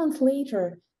 1 month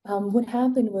later, what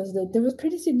happened was that there was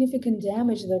pretty significant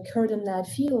damage that occurred in that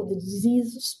field. The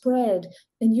disease spread,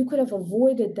 and you could have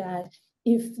avoided that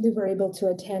if they were able to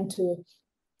attend to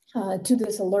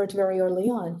this alert very early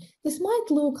on. This might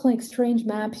look like strange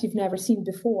maps you've never seen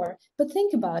before, but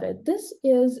think about it. This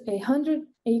is a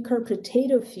 100-acre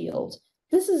potato field.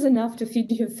 This is enough to feed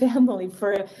your family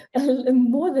for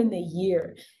more than a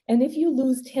year. And if you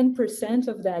lose 10%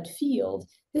 of that field,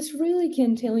 this really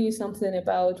can tell you something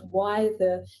about why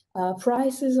the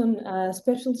prices on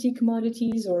specialty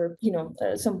commodities or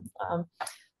some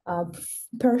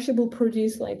Perishable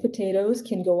produce like potatoes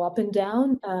can go up and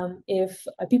down if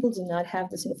people do not have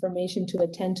this information to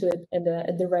attend to it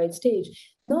at the right stage.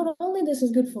 Not only this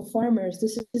is good for farmers,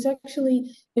 this is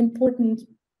actually important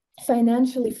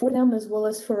financially for them as well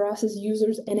as for us as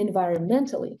users and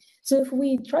environmentally. So if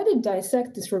we try to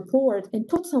dissect this report and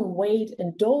put some weight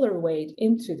and dollar weight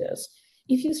into this,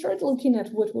 if you start looking at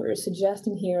what we're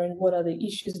suggesting here and what are the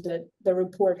issues that the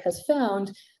report has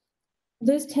found,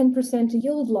 this 10%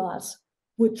 yield loss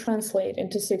would translate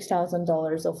into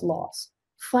 $6,000 of loss.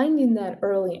 Finding that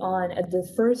early on at the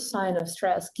first sign of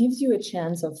stress gives you a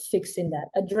chance of fixing that,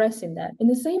 addressing that. In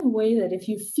the same way that if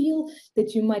you feel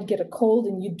that you might get a cold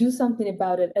and you do something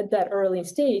about it at that early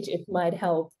stage, it might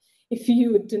help. If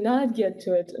you do not get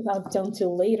to it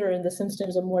until later and the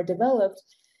symptoms are more developed,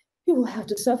 you will have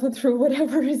to suffer through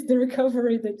whatever is the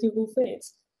recovery that you will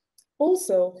face.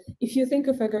 Also, if you think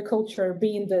of agriculture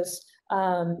being this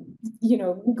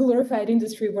glorified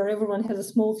industry where everyone has a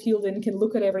small field and can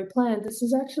look at every plant, this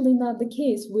is actually not the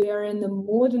case. We are in the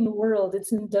modern world.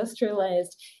 It's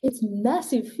industrialized. It's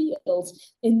massive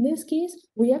fields. In this case,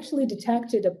 we actually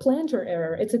detected a planter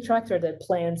error. It's a tractor that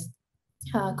plants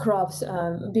crops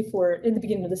in the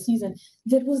beginning of the season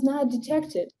that was not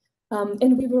detected.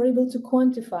 And we were able to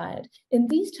quantify it. And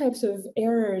these types of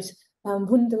errors,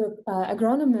 when the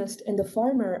agronomist and the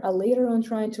farmer are later on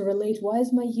trying to relate, why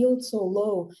is my yield so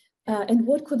low? And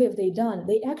what could have they done?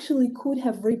 They actually could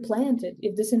have replanted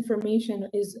if this information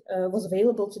was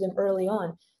available to them early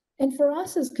on. And for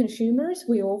us as consumers,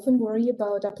 we often worry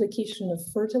about application of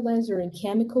fertilizer and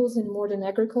chemicals in modern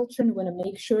agriculture and want to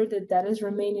make sure that that is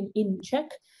remaining in check.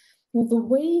 Well, the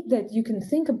way that you can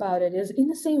think about it is in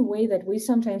the same way that we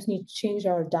sometimes need to change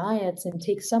our diets and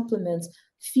take supplements.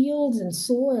 Fields and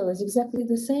soil is exactly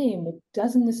the same. It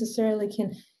doesn't necessarily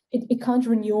it can't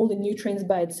renew all the nutrients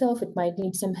by itself. It might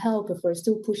need some help if we're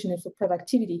still pushing it for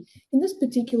productivity. In this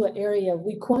particular area,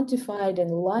 we quantified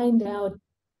and lined out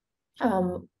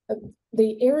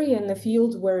the area in the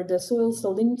field where the soil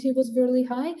salinity was very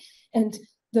high, and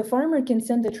the farmer can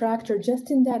send the tractor just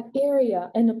in that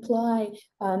area and apply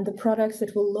the products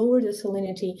that will lower the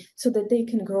salinity so that they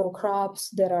can grow crops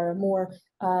that are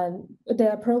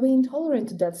probably intolerant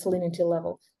to that salinity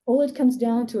level. All it comes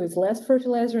down to is less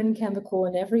fertilizer and chemical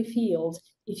in every field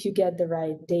if you get the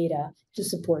right data to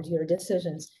support your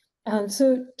decisions.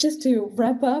 So just to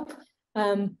wrap up,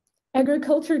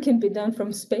 agriculture can be done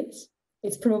from space.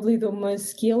 It's probably the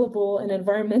most scalable and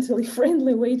environmentally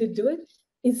friendly way to do it.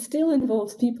 It still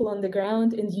involves people on the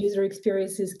ground, and user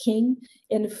experience is king.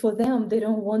 And for them, they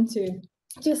don't want to,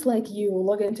 just like you,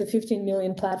 log into 15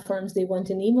 million platforms. They want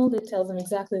an email that tells them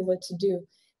exactly what to do.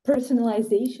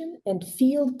 Personalization and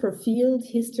field per field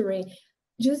history,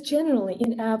 just generally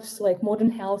in apps like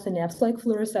Modern Health and apps like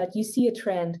Fluoresat, you see a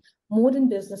trend. Modern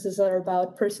businesses are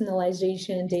about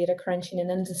personalization, data crunching, and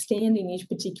understanding each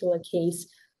particular case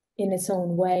in its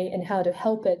own way and how to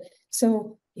help it.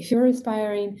 So if you're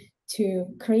aspiring to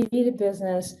create a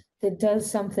business that does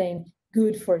something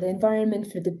good for the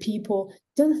environment, for the people,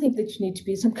 don't think that you need to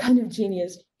be some kind of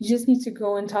genius. You just need to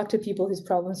go and talk to people whose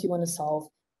problems you want to solve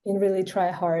and really try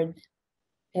hard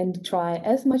and try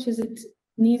as much as it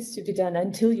needs to be done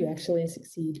until you actually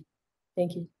succeed.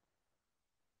 Thank you.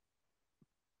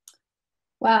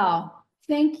 Wow.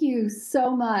 Thank you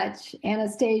so much,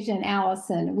 Anastasia and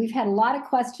Allison. We've had a lot of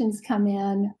questions come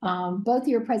in, both of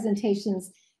your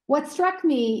presentations. What struck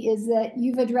me is that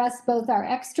you've addressed both our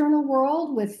external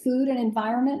world with food and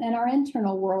environment and our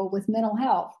internal world with mental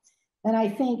health. And I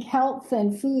think health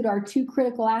and food are two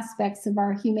critical aspects of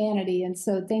our humanity. And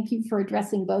so thank you for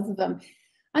addressing both of them.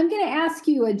 I'm going to ask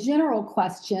you a general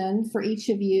question for each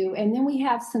of you, and then we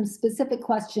have some specific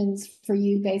questions for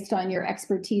you based on your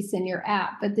expertise in your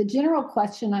app. But the general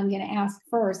question I'm going to ask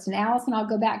first, and Allison, I'll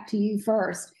go back to you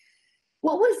first.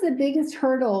 What was the biggest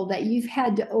hurdle that you've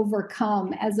had to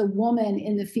overcome as a woman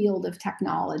in the field of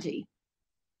technology?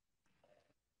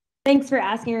 Thanks for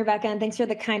asking, Rebecca, and thanks for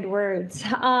the kind words.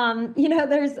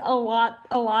 There's a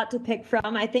lot to pick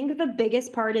from. I think the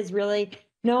biggest part is really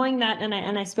knowing that, and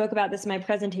I spoke about this in my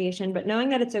presentation, but knowing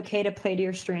that it's okay to play to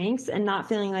your strengths and not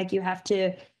feeling like you have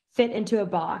to fit into a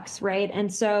box, right?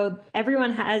 And so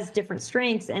everyone has different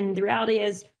strengths, and the reality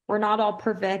is we're not all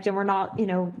perfect, and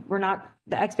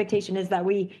the expectation is that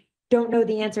we don't know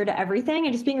the answer to everything,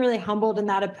 and just being really humbled in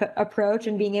that approach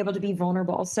and being able to be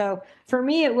vulnerable. So for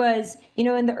me, it was,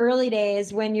 in the early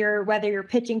days when whether you're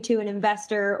pitching to an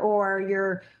investor or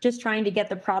you're just trying to get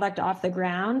the product off the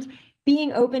ground,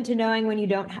 being open to knowing when you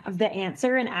don't have the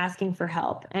answer and asking for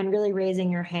help and really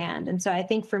raising your hand. And so I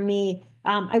think for me,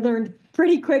 I learned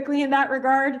pretty quickly in that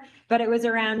regard, but it was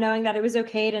around knowing that it was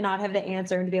okay to not have the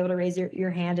answer and to be able to raise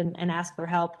your hand and ask for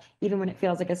help, even when it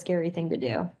feels like a scary thing to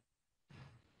do.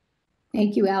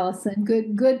 Thank you, Allison.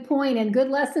 Good point and good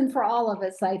lesson for all of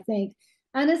us, I think.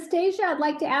 Anastasia, I'd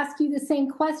like to ask you the same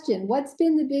question. What's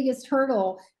been the biggest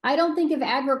hurdle? I don't think of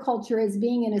agriculture as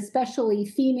being an especially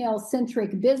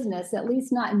female-centric business, at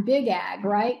least not in big ag,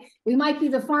 right? We might be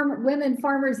the women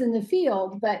farmers in the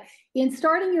field, but in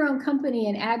starting your own company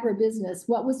in agribusiness,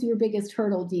 what was your biggest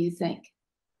hurdle, do you think?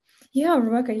 Yeah,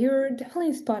 Rebecca, you're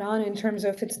definitely spot on in terms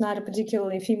of it's not a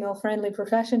particularly female-friendly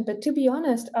profession. But to be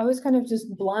honest, I was kind of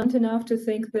just blunt enough to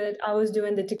think that I was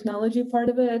doing the technology part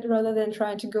of it rather than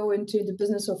trying to go into the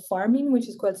business of farming, which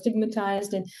is quite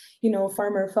stigmatized. And,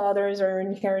 farmer fathers are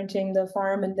inheriting the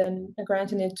farm and then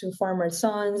granting it to farmer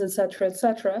sons, et cetera, et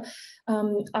cetera.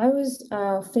 I was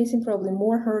facing probably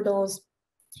more hurdles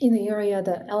in the area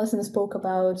that Allison spoke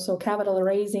about, so capital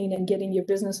raising and getting your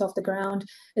business off the ground.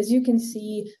 As you can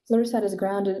see, Pluralsight is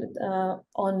grounded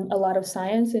on a lot of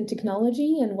science and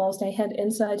technology, and whilst I had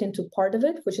insight into part of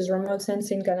it, which is remote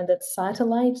sensing, kind of that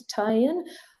satellite tie-in,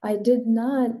 I did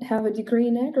not have a degree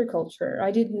in agriculture.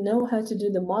 I didn't know how to do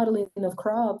the modeling of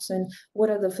crops and what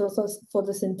are the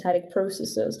photosynthetic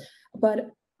processes.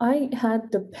 But I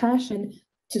had the passion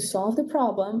to solve the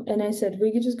problem. And I said,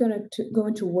 we're just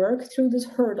going to work through these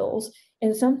hurdles.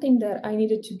 And something that I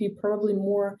needed to be probably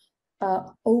more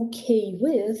okay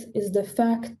with is the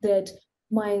fact that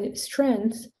my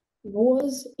strength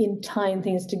was in tying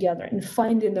things together and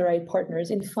finding the right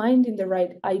partners and finding the right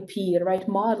IP, the right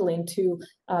modeling to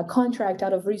contract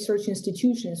out of research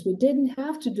institutions. We didn't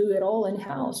have to do it all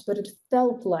in-house, but it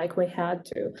felt like we had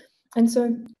to. And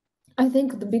so I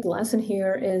think the big lesson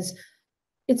here is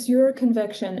it's your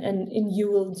conviction and you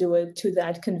will do it to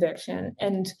that conviction.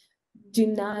 And do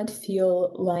not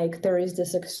feel like there is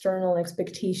this external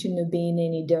expectation of being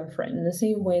any different. In the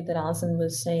same way that Allison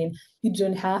was saying, you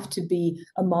don't have to be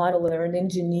a modeler, an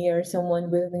engineer,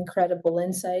 someone with incredible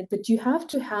insight, but you have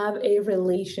to have a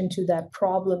relation to that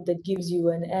problem that gives you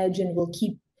an edge and will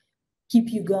keep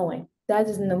you going. That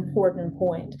is an important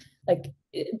point. Like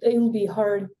it'll be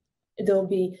hard. There'll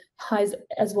be highs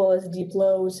as well as deep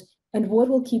lows. And what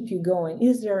will keep you going?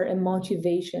 Is there a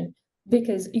motivation?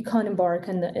 Because you can't embark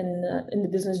in the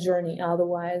business journey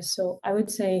otherwise. So I would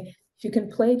say if you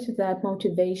can play to that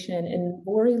motivation and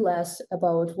worry less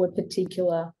about what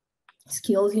particular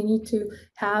skills you need to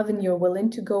have and you're willing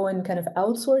to go and kind of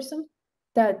outsource them,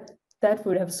 that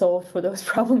would have solved for those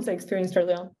problems I experienced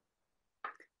early on.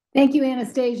 Thank you,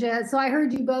 Anastasia. So I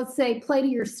heard you both say play to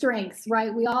your strengths,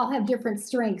 right? We all have different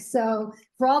strengths. So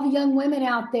for all the young women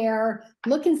out there,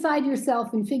 look inside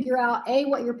yourself and figure out, A,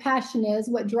 what your passion is,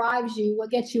 what drives you, what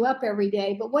gets you up every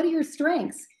day, but what are your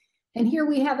strengths? And here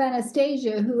we have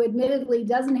Anastasia, who admittedly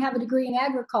doesn't have a degree in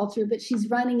agriculture, but she's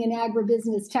running an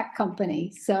agribusiness tech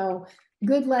company. So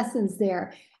good lessons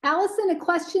there. Allison, a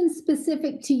question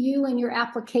specific to you and your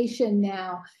application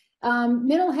now.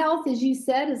 Mental health, as you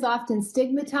said, is often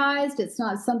stigmatized. It's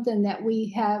not something that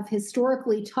we have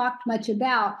historically talked much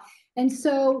about. And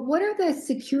so what are the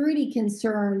security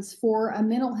concerns for a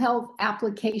mental health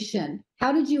application?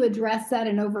 How did you address that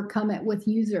and overcome it with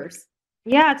users?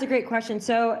 Yeah, it's a great question.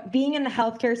 So being in the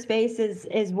healthcare space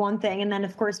is one thing. And then,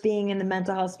 of course, being in the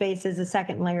mental health space is a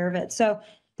second layer of it. So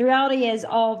the reality is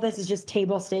all of this is just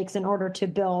table stakes in order to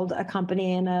build a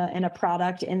company and a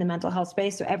product in the mental health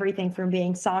space. So everything from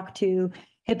being SOC to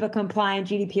HIPAA compliant,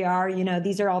 GDPR,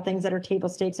 these are all things that are table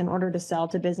stakes in order to sell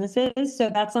to businesses. So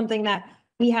that's something that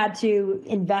we had to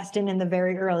invest in the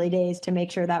very early days to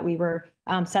make sure that we were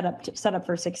set up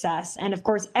for success. And of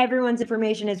course, everyone's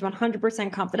information is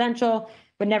 100% confidential,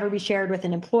 would never be shared with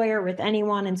an employer, with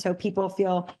anyone. And so people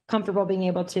feel comfortable being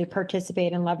able to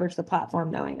participate and leverage the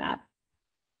platform knowing that.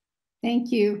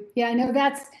 Thank you. Yeah, I know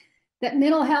that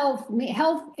mental health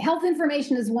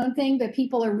information is one thing, but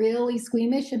people are really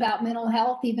squeamish about mental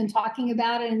health, even talking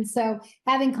about it. And so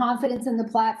having confidence in the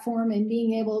platform and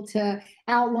being able to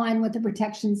outline what the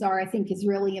protections are, I think is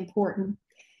really important.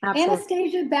 Absolutely.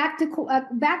 Anastasia,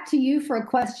 back to you for a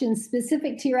question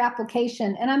specific to your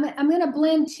application. And I'm going to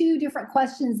blend two different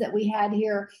questions that we had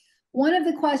here. One of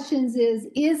the questions is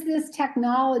this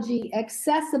technology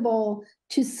accessible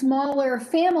to smaller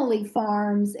family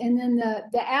farms? And then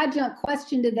the adjunct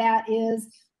question to that is,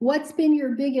 what's been your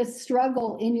biggest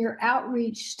struggle in your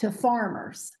outreach to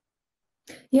farmers?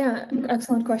 Yeah,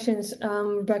 excellent questions,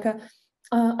 Rebecca.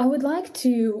 I would like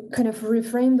to kind of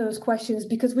reframe those questions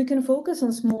because we can focus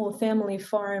on small family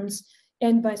farms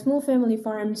And by small family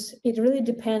farms, it really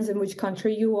depends on which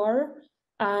country you are.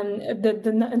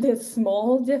 The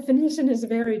small definition is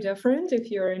very different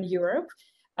if you're in Europe,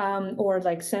 or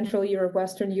like Central Europe,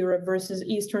 Western Europe versus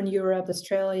Eastern Europe,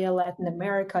 Australia, Latin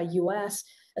America, US.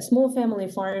 A small family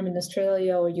farm in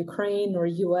Australia or Ukraine or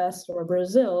US or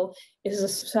Brazil is the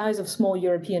size of small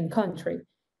European country.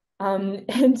 And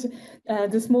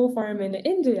the small farm in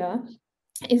India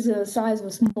is the size of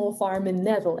a small farm in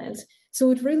Netherlands. So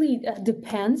it really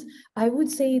depends. I would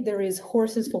say there is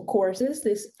horses for courses.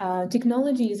 This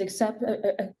technology is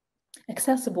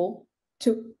accessible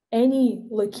to any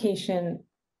location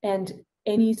and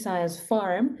any size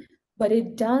farm, but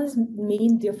it does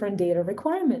mean different data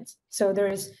requirements. So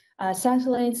there's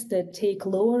satellites that take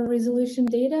lower resolution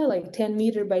data, like 10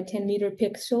 meter by 10 meter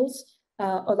pixels,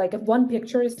 or like if one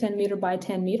picture is 10 meter by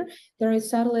 10 meter, there are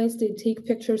satellites that take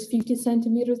pictures 50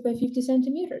 centimeters by 50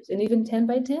 centimeters and even 10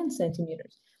 by 10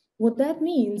 centimeters. What that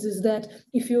means is that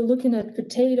if you're looking at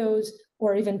potatoes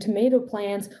or even tomato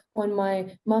plants on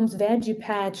my mom's veggie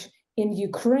patch in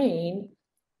Ukraine,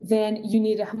 then you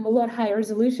need a lot higher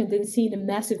resolution than seeing a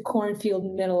massive cornfield in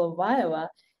the middle of Iowa.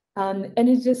 And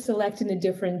it's just selecting a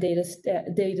different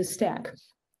data stack.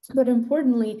 But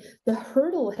importantly, the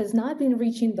hurdle has not been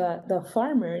reaching the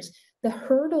farmers. The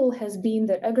hurdle has been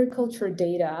the agriculture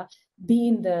data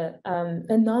being the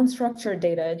non-structured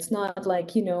data. It's not like,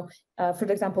 for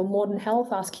example, Modern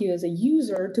Health asks you as a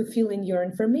user to fill in your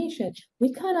information.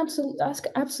 We can't ask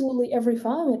absolutely every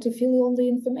farmer to fill in all the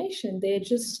information. They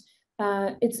just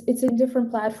it's in different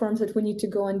platforms that we need to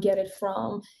go and get it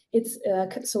from. It's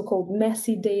so-called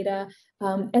messy data.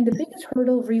 And the biggest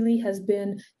hurdle really has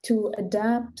been to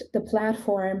adapt the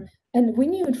platform. And we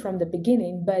knew it from the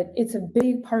beginning, but it's a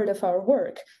big part of our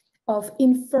work of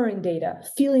inferring data,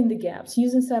 filling the gaps,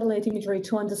 using satellite imagery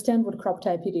to understand what crop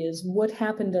type it is, what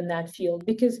happened in that field.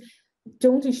 Because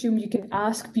don't assume you can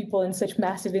ask people in such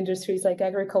massive industries like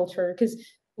agriculture, because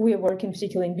we are working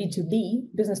particularly in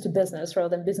B2B, business to business, rather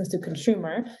than business to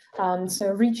consumer. So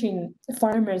reaching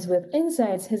farmers with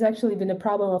insights has actually been a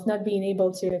problem of not being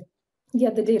able to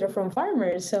get the data from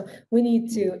farmers. So we need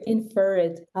to infer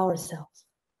it ourselves.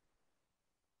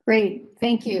 Great,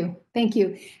 thank you. Thank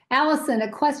you. Allison, a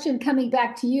question coming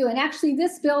back to you. And actually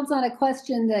this builds on a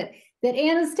question that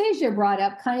Anastasia brought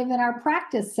up kind of in our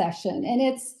practice session. And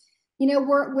it's,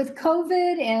 we're with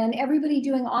COVID and everybody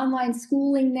doing online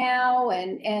schooling now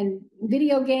and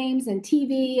video games and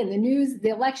TV and the news, the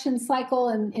election cycle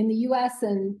in the US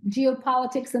and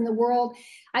geopolitics in the world.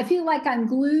 I feel like I'm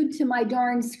glued to my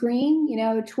darn screen,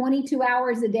 22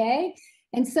 hours a day.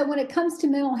 And so when it comes to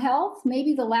mental health,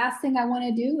 maybe the last thing I want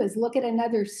to do is look at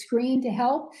another screen to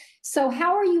help. So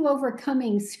how are you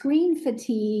overcoming screen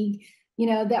fatigue,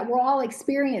 that we're all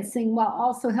experiencing while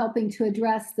also helping to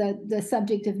address the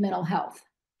subject of mental health?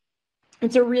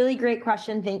 It's a really great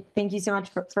question. Thank you so much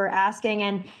for asking.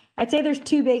 And I'd say there's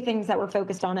two big things that we're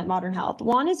focused on at Modern Health.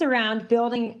 One is around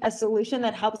building a solution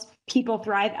that helps people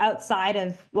thrive outside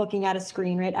of looking at a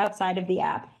screen, right, outside of the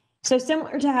app. So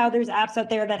similar to how there's apps out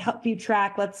there that help you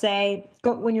track, let's say,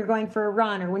 when you're going for a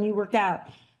run or when you work out,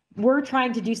 we're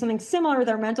trying to do something similar with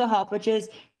our mental health, which is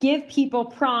give people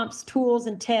prompts, tools,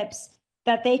 and tips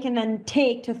that they can then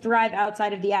take to thrive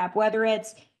outside of the app, whether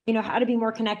it's how to be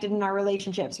more connected in our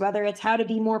relationships, whether it's how to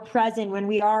be more present when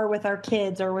we are with our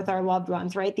kids or with our loved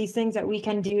ones, right? These things that we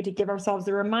can do to give ourselves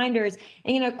the reminders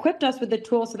and, equipped us with the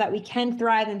tools so that we can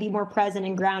thrive and be more present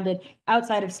and grounded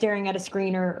outside of staring at a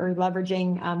screen or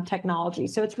leveraging technology.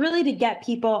 So it's really to get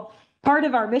people, part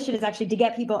of our mission is actually to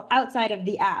get people outside of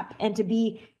the app and to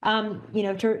be,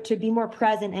 to be more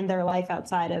present in their life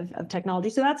outside of technology.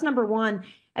 So that's number one.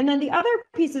 And then the other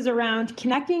piece is around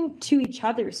connecting to each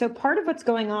other. So part of what's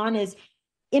going on is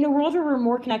in a world where we're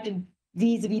more connected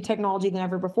vis-a-vis technology than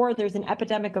ever before, there's an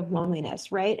epidemic of loneliness,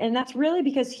 right? And that's really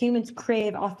because humans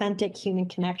crave authentic human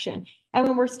connection. And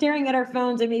when we're staring at our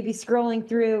phones and maybe scrolling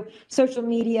through social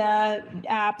media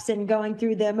apps and going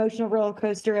through the emotional roller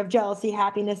coaster of jealousy,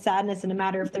 happiness, sadness in a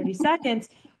matter of 30 seconds,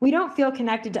 we don't feel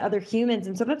connected to other humans.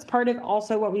 And so that's part of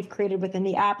also what we've created within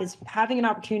the app is having an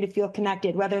opportunity to feel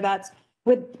connected, whether that's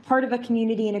with part of a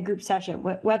community in a group session,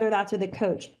 whether that's with a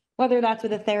coach, whether that's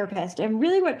with a therapist. And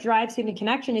really what drives human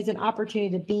connection is an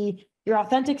opportunity to be your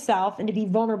authentic self and to be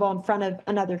vulnerable in front of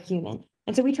another human.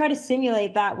 And so we try to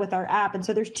simulate that with our app. And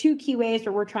so there's two key ways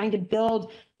where we're trying to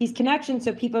build these connections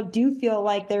so people do feel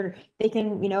like they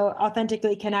can,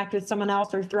 authentically connect with someone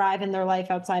else or thrive in their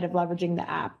life outside of leveraging the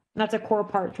app. And that's a core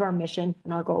part to our mission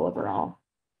and our goal overall.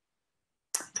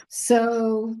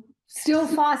 So still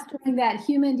fostering that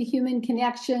human to human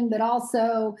connection, but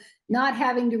also not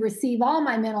having to receive all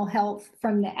my mental health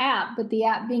from the app, but the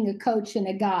app being a coach and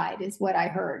a guide is what I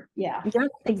heard. Yeah. Yep,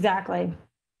 exactly.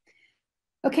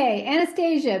 Okay,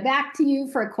 Anastasia, back to you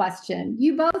for a question.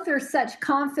 You both are such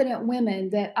confident women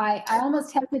that I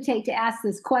almost hesitate to ask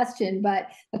this question, but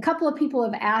a couple of people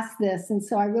have asked this, and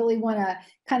so I really want to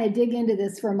kind of dig into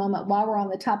this for a moment while we're on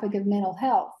the topic of mental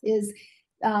health.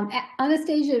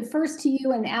 Anastasia, first to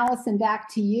you, and Allison,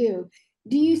 back to you.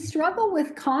 Do you struggle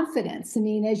with confidence? I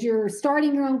mean, as you're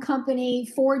starting your own company,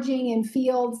 forging in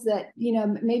fields that,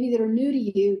 maybe that are new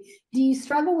to you, do you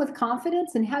struggle with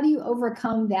confidence, and how do you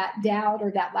overcome that doubt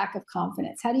or that lack of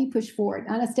confidence? How do you push forward?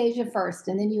 Anastasia first,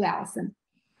 and then you, Allison.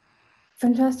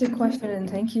 Fantastic question, and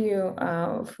thank you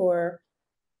for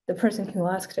the person who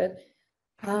asked it.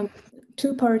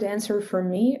 Two-part answer for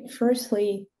me.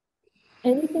 Firstly,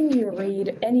 anything you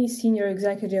read, any senior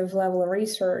executive level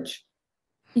research,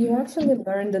 you actually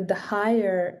learn that the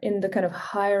higher in the kind of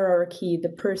hierarchy the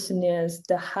person is,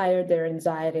 the higher their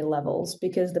anxiety levels,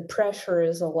 because the pressure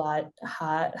is a lot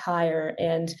higher,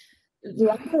 and the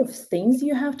number of things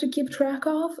you have to keep track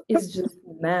of is just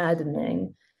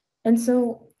maddening. And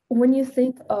so when you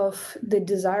think of the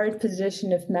desired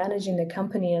position of managing the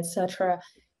company, etc.,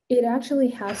 it actually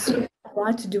has a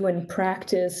lot to do in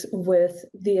practice with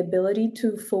the ability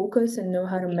to focus and know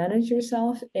how to manage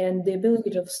yourself, and the ability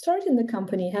to start in the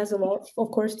company has a lot,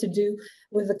 of course, to do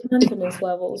with the confidence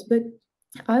levels. But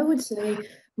I would say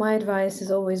my advice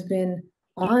has always been,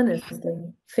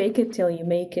 honestly, fake it till you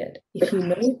make it. If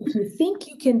you think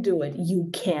you can do it, you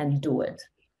can do it.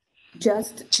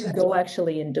 Just go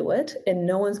actually and do it, and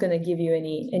no one's going to give you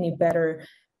any better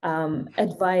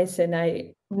advice.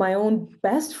 And my own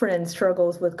best friend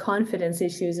struggles with confidence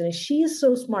issues, and she's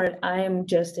so smart, I am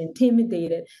just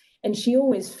intimidated. And she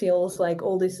always feels like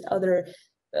all these other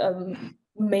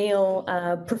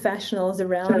male professionals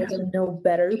around her know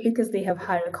better because they have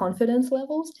higher confidence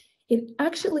levels. It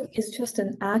actually is just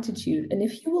an attitude. And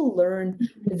if you will learn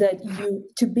that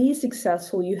to be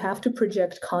successful, you have to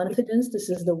project confidence. This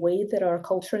is the way that our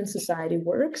culture and society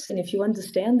works. And if you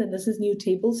understand that this is new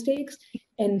table stakes,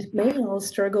 and males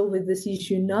struggle with this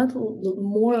issue not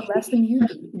more or less than you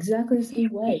do, exactly the same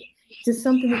way. It's just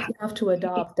something that you have to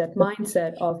adopt, that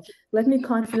mindset of, let me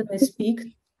confidently speak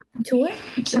to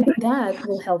it, and that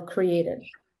will help create it.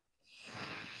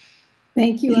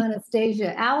 Thank you,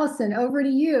 Anastasia. Allison, over to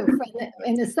you.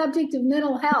 In the subject of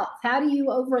mental health, how do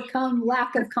you overcome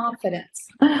lack of confidence?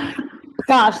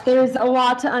 Gosh, there's a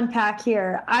lot to unpack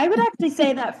here. I would actually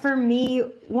say that for me,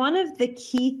 one of the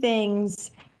key things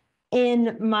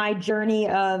in my journey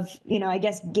of, I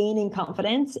guess, gaining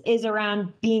confidence is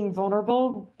around being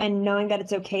vulnerable and knowing that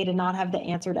it's okay to not have the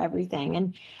answer to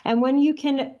everything. And when you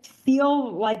can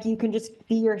feel like you can just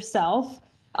be yourself,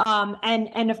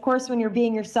 and of course, when you're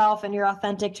being yourself and you're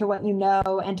authentic to what you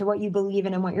know and to what you believe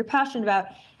in and what you're passionate about,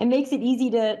 it makes it easy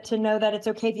to know that it's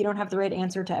okay if you don't have the right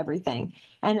answer to everything.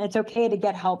 And it's okay to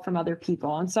get help from other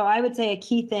people. And so I would say a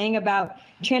key thing about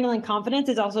channeling confidence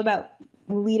is also about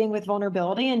leading with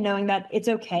vulnerability and knowing that it's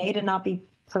okay to not be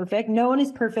perfect. No one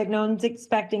is perfect. No one's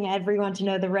expecting everyone to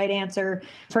know the right answer,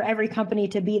 for every company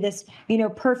to be this,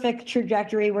 perfect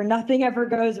trajectory where nothing ever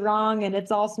goes wrong and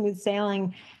it's all smooth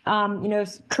sailing.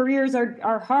 Careers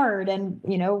are hard, and,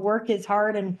 work is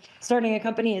hard, and starting a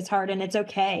company is hard, and it's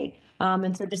okay.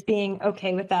 And so just being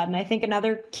okay with that. And I think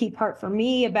another key part for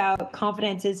me about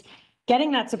confidence is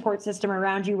getting that support system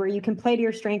around you where you can play to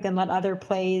your strength and let other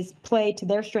play to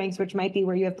their strengths, which might be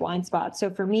where you have blind spots. So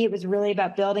for me, it was really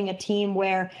about building a team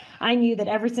where I knew that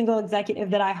every single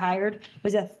executive that I hired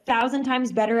was 1,000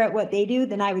 times better at what they do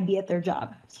than I would be at their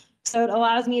job. So it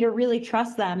allows me to really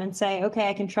trust them and say, okay,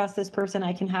 I can trust this person.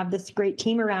 I can have this great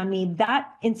team around me.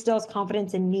 That instills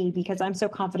confidence in me because I'm so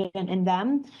confident in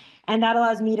them. And that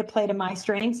allows me to play to my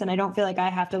strengths. And I don't feel like I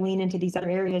have to lean into these other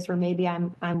areas where maybe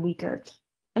I'm weaker.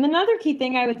 And another key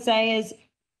thing I would say is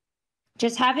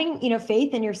just having,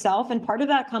 faith in yourself. And part of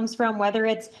that comes from whether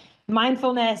it's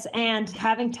mindfulness and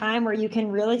having time where you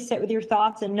can really sit with your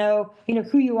thoughts and know,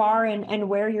 who you are and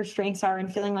where your strengths are,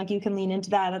 and feeling like you can lean into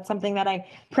that. That's something that I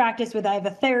practice with. I have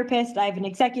a therapist, I have an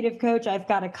executive coach, I've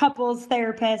got a couples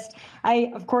therapist.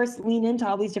 I, of course, lean into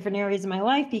all these different areas of my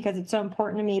life because it's so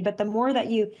important to me. But the more that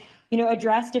you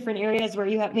address different areas where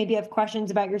you have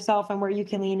questions about yourself and where you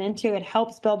can lean into, it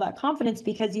helps build that confidence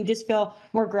because you just feel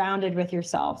more grounded with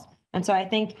yourself. And so I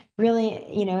think really,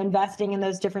 investing in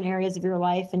those different areas of your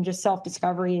life and just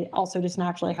self-discovery also just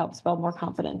naturally helps build more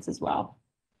confidence as well.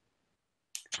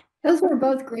 Those were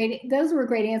both great. Those were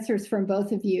great answers from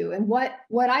both of you. And what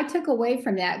I took away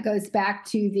from that goes back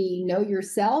to the know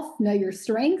yourself, know your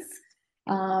strengths,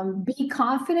 be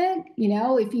confident. You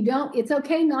know, if you don't, it's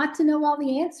okay not to know all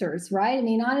the answers, right? I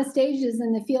mean, Anastasia's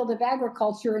in the field of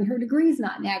agriculture and her degree's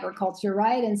not in agriculture,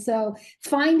 right? And so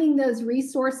finding those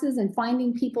resources and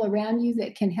finding people around you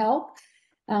that can help,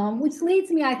 which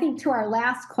leads me, I think, to our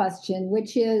last question,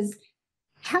 which is,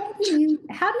 how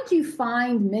did you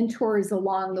find mentors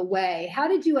along the way? How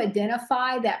did you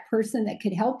identify that person that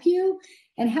could help you?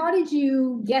 And how did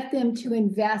you get them to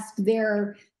invest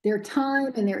their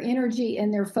time and their energy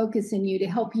and their focus in you to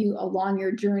help you along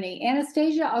your journey?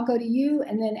 Anastasia, I'll go to you,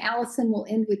 and then Allison will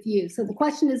end with you. So the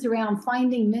question is around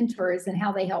finding mentors and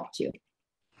how they helped you.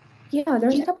 Yeah,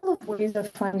 there's a couple of ways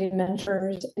of finding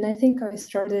mentors. And I think I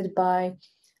started by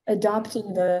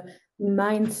adopting the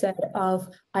mindset of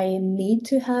I need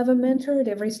to have a mentor at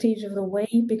every stage of the way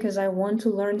because I want to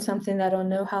learn something that I don't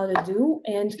know how to do.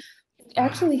 And it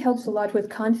actually helps a lot with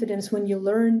confidence when you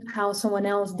learn how someone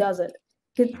else does it.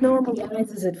 It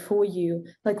normalizes it for you.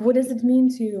 Like, what does it mean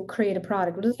to create a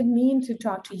product? What does it mean to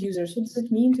talk to users? What does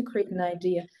it mean to create an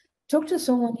idea? Talk to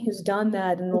someone who's done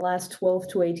that in the last 12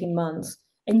 to 18 months,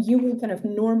 and you will kind of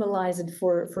normalize it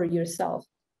for yourself.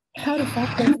 How to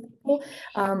find those people?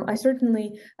 I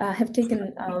certainly have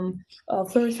taken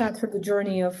first out for the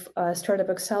journey of startup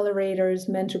accelerators,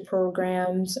 mentor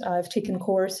programs. I've taken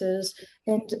courses,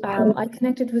 and I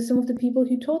connected with some of the people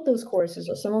who taught those courses,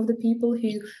 or some of the people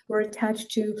who were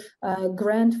attached to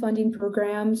grant funding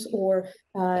programs or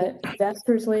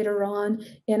investors later on.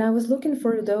 And I was looking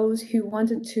for those who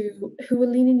who were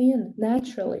leaning in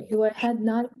naturally, who I had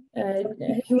not,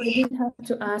 who I didn't have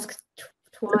to ask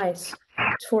twice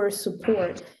for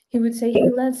support. He would say, hey,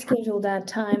 let's schedule that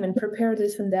time and prepare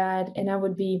this and that. And I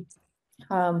would be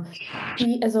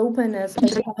as open as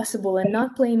possible and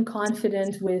not playing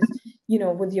confident with,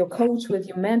 with your coach, with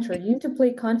your mentor. You need to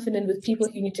play confident with people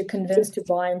you need to convince to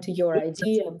buy into your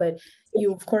idea. But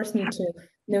you, of course, need to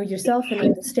know yourself and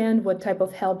understand what type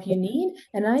of help you need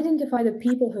and identify the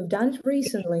people who've done it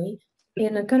recently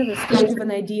in a kind of a stage of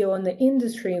an idea on the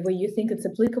industry where you think it's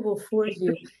applicable for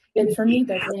you. And for me,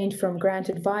 that ranged from grant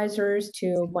advisors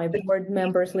to my board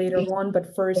members later on,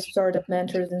 but first startup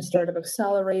mentors and startup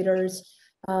accelerators.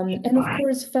 And of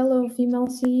course, fellow female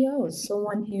CEOs,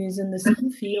 someone who's in the same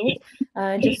field,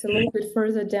 just a little bit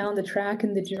further down the track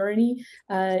in the journey.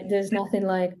 There's nothing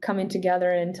like coming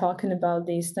together and talking about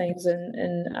these things.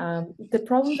 And the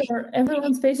problems are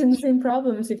everyone's facing the same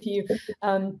problems if you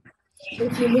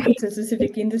look at a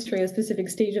specific industry, a specific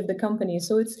stage of the company.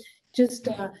 So it's just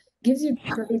gives you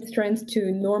great strength to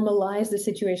normalize the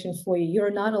situation for you.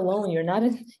 You're not alone.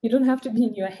 You don't have to be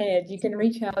in your head. You can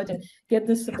reach out and get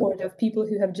the support of people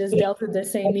who have just dealt with the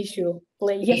same issue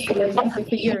yesterday,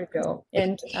 a year ago.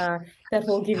 And that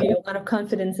will give you a lot of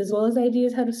confidence as well as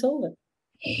ideas how to solve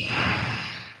it.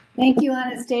 Thank you,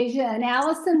 Anastasia. And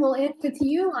Allison, will end with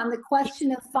you on the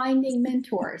question of finding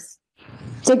mentors.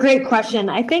 It's a great question.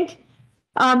 I think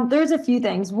there's a few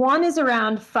things. One is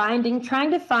around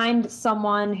trying to find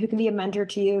someone who can be a mentor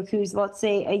to you, who's, let's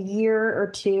say, a year or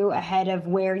two ahead of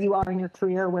where you are in your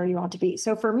career, where you want to be.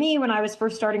 So for me, when I was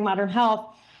first starting Modern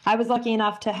Health, I was lucky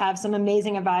enough to have some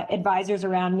amazing advisors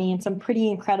around me and some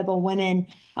pretty incredible women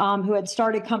who had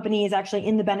started companies actually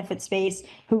in the benefit space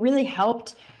who really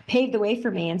helped pave the way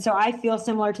for me. And so I feel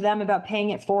similar to them about paying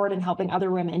it forward and helping other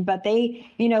women. But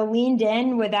they, leaned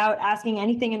in without asking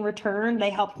anything in return. They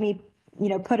helped me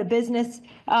put a business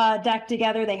deck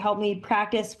together. They helped me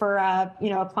practice for,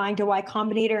 applying to Y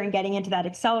Combinator and getting into that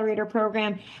accelerator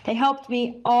program. They helped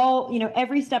me all,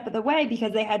 every step of the way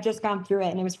because they had just gone through it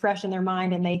and it was fresh in their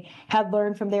mind and they had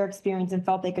learned from their experience and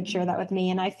felt they could share that with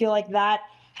me. And I feel like that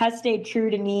has stayed true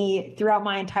to me throughout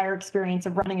my entire experience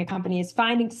of running a company, is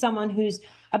finding someone who's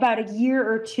about a year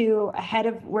or two ahead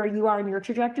of where you are in your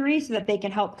trajectory so that they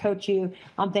can help coach you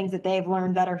on things that they've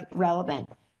learned that are relevant.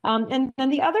 And then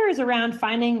the other is around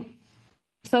finding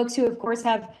folks who, of course,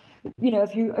 have,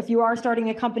 if you are starting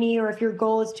a company or if your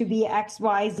goal is to be X,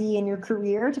 Y, Z in your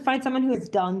career, to find someone who has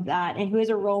done that and who is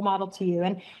a role model to you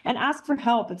and ask for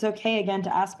help. It's okay, again,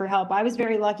 to ask for help. I was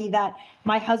very lucky that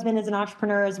my husband is an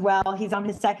entrepreneur as well. He's on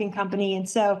his second company. And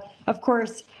so, of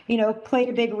course, played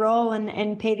a big role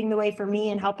in paving the way for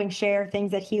me and helping share things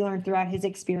that he learned throughout his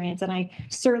experience. And I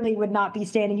certainly would not be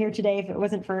standing here today if it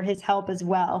wasn't for his help as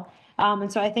well.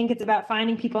 And so I think it's about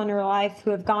finding people in your life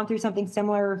who have gone through something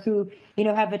similar, who,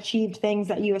 have achieved things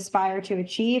that you aspire to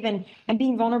achieve, and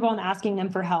being vulnerable and asking them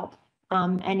for help.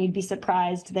 And you'd be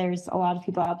surprised. There's a lot of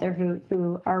people out there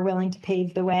who are willing to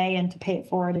pave the way and to pay it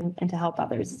forward and to help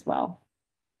others as well.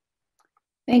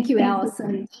 Thank you,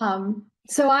 Allison.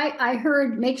 So I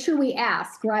heard make sure we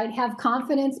ask, right? Have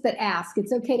confidence, but ask.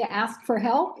 It's okay to ask for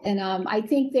help. And I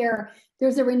think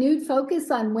there's a renewed focus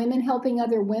on women helping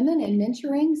other women and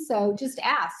mentoring. So just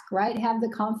ask, right? Have the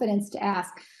confidence to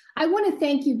ask. I want to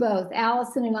thank you both,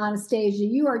 Allison and Anastasia.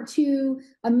 You are two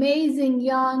amazing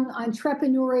young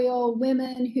entrepreneurial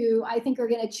women who I think are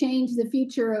going to change the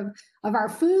future of our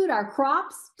food, our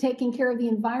crops, taking care of the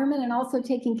environment, and also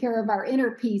taking care of our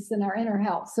inner peace and our inner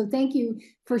health. So thank you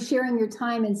for sharing your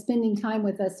time and spending time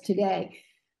with us today.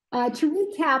 To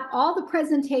recap, all the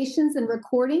presentations and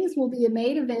recordings will be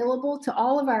made available to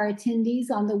all of our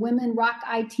attendees on the Women Rock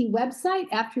IT website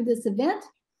after this event.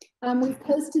 We've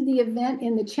posted the event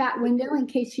in the chat window in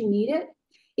case you need it.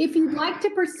 If you'd like to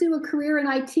pursue a career in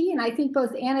IT, and I think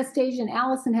both Anastasia and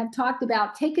Allison have talked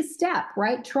about, take a step,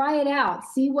 right? Try it out,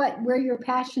 see where your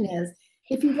passion is.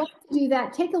 If you'd like to do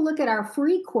that, take a look at our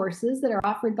free courses that are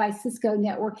offered by Cisco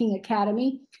Networking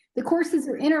Academy. The courses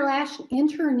are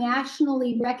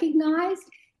internationally recognized.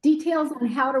 Details on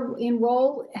how to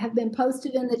enroll have been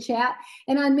posted in the chat.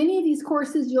 And on many of these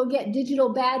courses, you'll get digital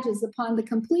badges upon the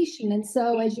completion. And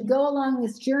so as you go along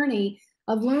this journey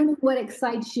of learning what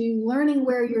excites you, learning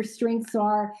where your strengths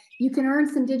are, you can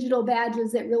earn some digital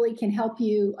badges that really can help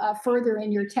you further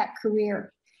in your tech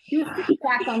career. Your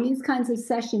feedback on these kinds of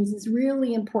sessions is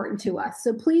really important to us.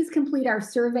 So please complete our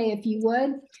survey if you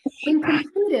would. When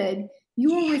concluded,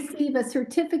 you will receive a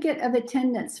certificate of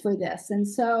attendance for this. And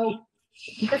so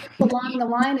just along the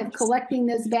line of collecting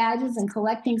those badges and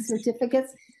collecting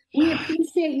certificates, we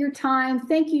appreciate your time.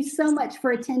 Thank you so much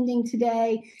for attending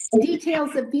today.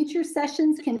 Details of future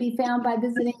sessions can be found by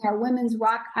visiting our Women's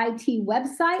Rock IT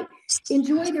website.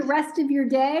 Enjoy the rest of your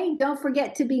day. Don't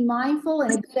forget to be mindful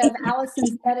and a bit of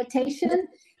Allison's meditation.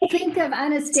 Think of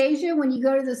Anastasia when you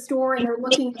go to the store and are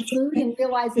looking at food and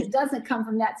realize it doesn't come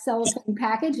from that cellophane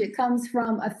package. It comes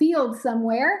from a field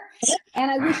somewhere.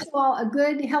 And I wish you all a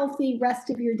good, healthy rest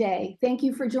of your day. Thank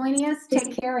you for joining us.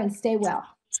 Take care and stay well.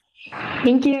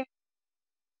 Thank you.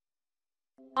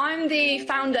 I'm the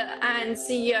founder and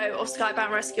CEO of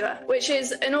Skybound Rescuer, which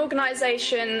is an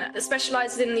organization that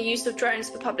specializes in the use of drones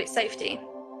for public safety.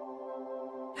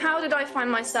 How did I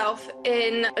find myself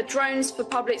in a drones for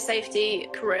public safety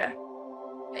career?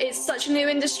 It's such a new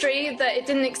industry that it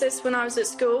didn't exist when I was at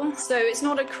school, so it's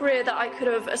not a career that I could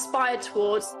have aspired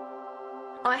towards.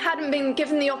 I hadn't been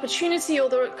given the opportunity or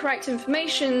the correct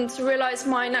information to realize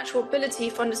my natural ability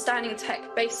for understanding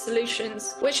tech-based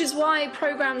solutions, which is why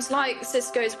programs like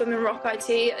Cisco's Women Rock IT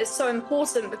is so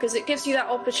important, because it gives you that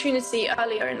opportunity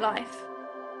earlier in life.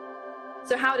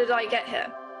 So how did I get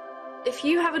here? If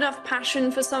you have enough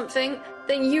passion for something,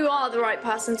 then you are the right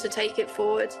person to take it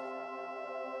forward.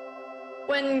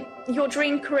 When your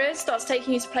dream career starts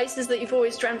taking you to places that you've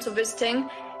always dreamt of visiting,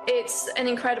 it's an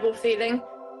incredible feeling.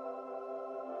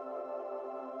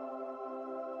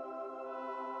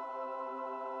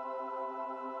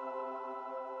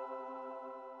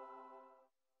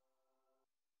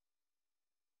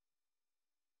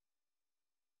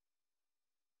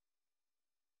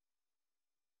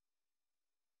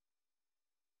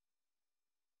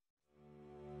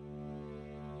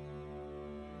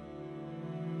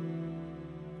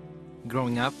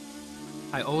 Growing up,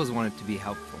 I always wanted to be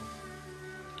helpful.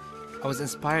 I was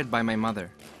inspired by my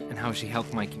mother and how she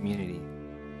helped my community.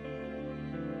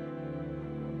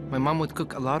 My mom would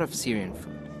cook a lot of Syrian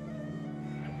food.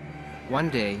 One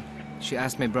day, she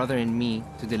asked my brother and me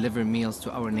to deliver meals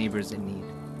to our neighbors in need.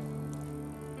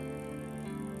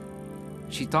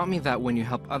 She taught me that when you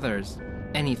help others,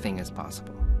 anything is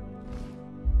possible.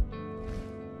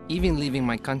 Even leaving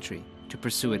my country to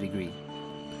pursue a degree.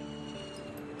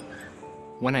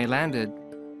 When I landed,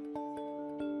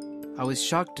 I was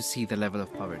shocked to see the level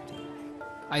of poverty.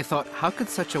 I thought, how could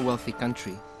such a wealthy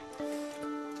country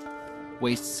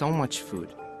waste so much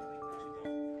food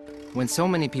when so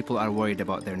many people are worried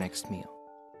about their next meal?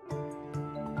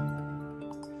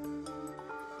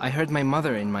 I heard my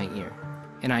mother in my ear,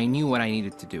 and I knew what I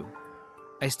needed to do.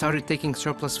 I started taking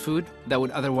surplus food that would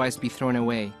otherwise be thrown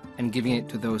away and giving it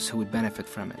to those who would benefit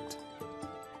from it.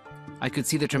 I could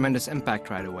see the tremendous impact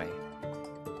right away.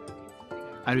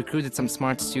 I recruited some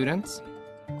smart students,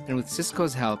 and with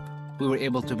Cisco's help, we were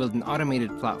able to build an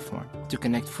automated platform to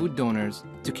connect food donors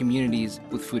to communities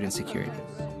with food insecurity.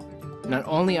 Not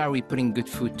only are we putting good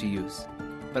food to use,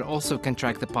 but also can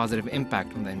track the positive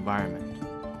impact on the environment.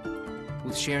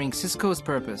 With sharing Cisco's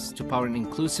purpose to power an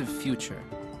inclusive future,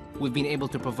 we've been able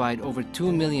to provide over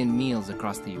 2 million meals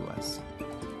across the US.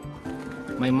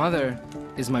 My mother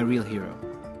is my real hero.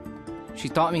 She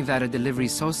taught me that a delivery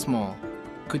so small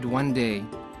could one day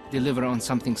deliver on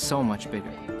something so much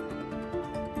bigger.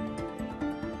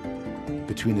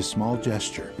 Between a small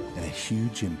gesture and a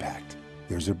huge impact,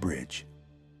 there's a bridge.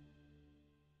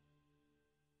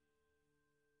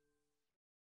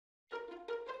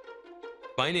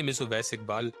 My name is Uwais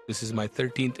Iqbal. This is my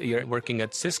 13th year working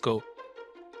at Cisco.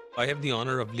 I have the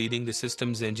honor of leading the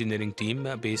systems engineering team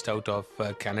based out of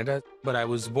Canada, but I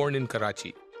was born in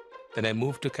Karachi. Then I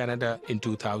moved to Canada in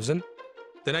 2000.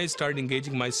 Then I started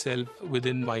engaging myself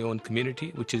within my own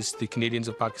community, which is the Canadians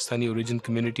of Pakistani origin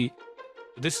community.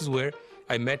 This is where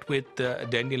I met with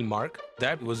Daniel Mark.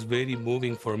 That was very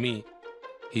moving for me.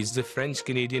 He's the French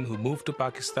Canadian who moved to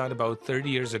Pakistan about 30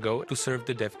 years ago to serve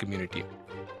the deaf community.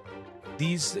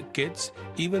 These kids,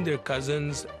 even their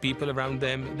cousins, people around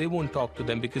them, they won't talk to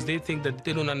them because they think that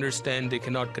they don't understand, they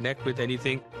cannot connect with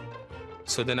anything.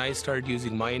 So then I started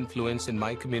using my influence in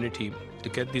my community to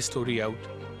get this story out.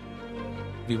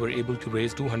 We were able to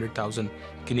raise 200,000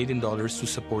 Canadian dollars to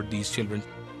support these children.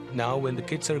 Now when the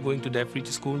kids are going to deaf reach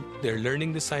school, they're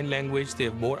learning the sign language, they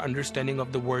have more understanding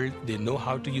of the world, they know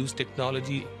how to use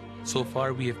technology. So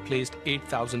far we have placed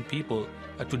 8,000 people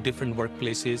to different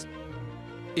workplaces.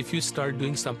 If you start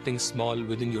doing something small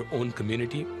within your own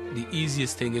community, the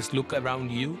easiest thing is look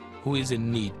around you who is in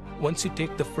need. Once you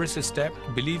take the first step,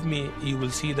 believe me, you will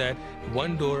see that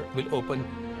one door will open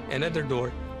another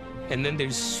door, and then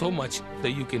there's so much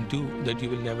that you can do that you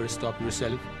will never stop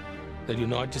yourself, that you're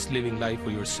not just living life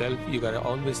for yourself, you gotta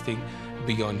always think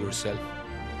beyond yourself.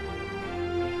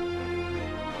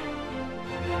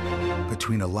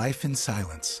 Between a life in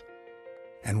silence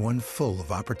and one full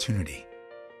of opportunity,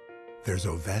 there's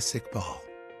Uwais Iqbal.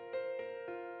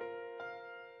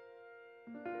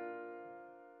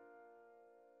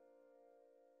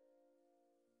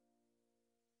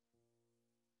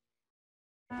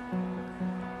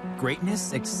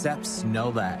 Greatness accepts no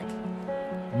lag,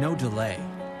 no delay,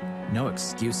 no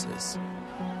excuses.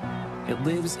 It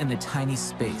lives in the tiny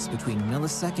space between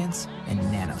milliseconds and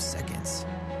nanoseconds,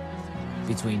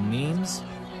 between memes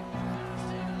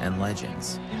and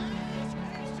legends,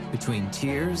 between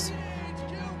tears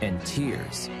and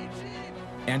tears.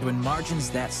 And when margins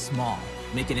that small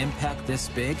make an impact this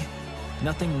big,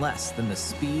 nothing less than the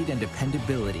speed and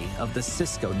dependability of the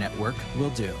Cisco network will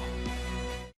do.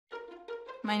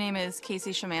 My name is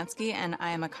Casey Szymanski, and I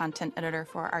am a content editor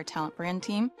for our talent brand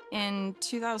team. In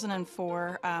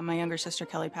 2004, my younger sister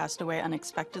Kelly passed away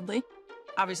unexpectedly.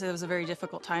 Obviously, it was a very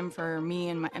difficult time for me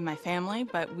and my family,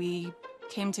 but we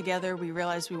came together, we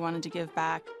realized we wanted to give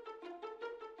back.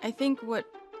 I think what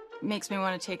makes me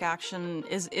want to take action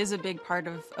is a big part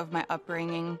of my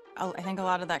upbringing. I think a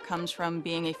lot of that comes from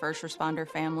being a first responder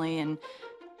family, and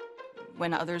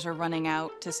when others are running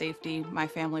out to safety, my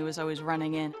family was always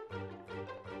running in.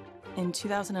 In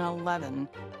 2011,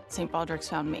 St. Baldrick's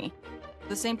found me.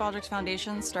 The St. Baldrick's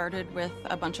Foundation started with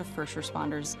a bunch of first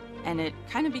responders, and it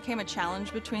kind of became a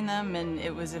challenge between them, and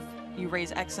it was if you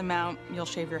raise X amount, you'll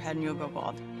shave your head and you'll go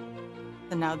bald.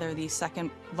 And now they're the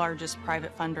second largest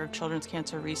private funder of children's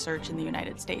cancer research in the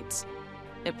United States.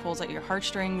 It pulls at your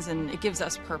heartstrings and it gives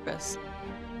us purpose.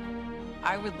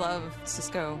 I would love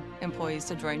Cisco employees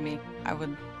to join me. I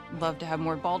would love to have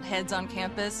more bald heads on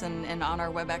campus and on our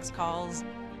WebEx calls.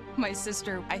 My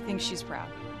sister, I think she's proud.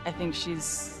 I think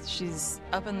she's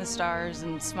up in the stars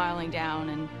and smiling down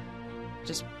and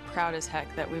just proud as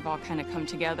heck that we've all kind of come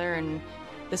together, and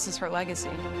this is her legacy.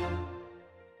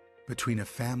 Between a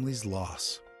family's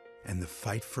loss and the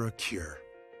fight for a cure,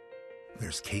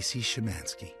 there's Casey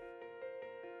Szymanski.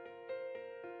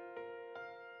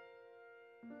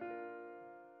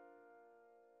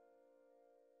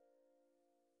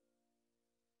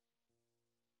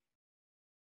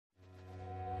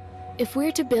 If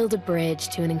we're to build a bridge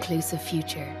to an inclusive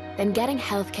future, then getting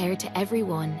healthcare to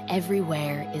everyone,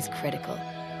 everywhere is critical.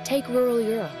 Take rural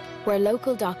Europe, where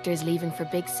local doctors leaving for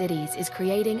big cities is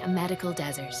creating a medical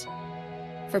desert.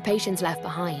 For patients left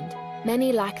behind,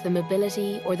 many lack the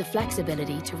mobility or the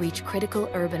flexibility to reach critical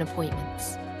urban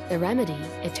appointments. The remedy,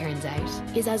 it turns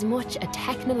out, is as much a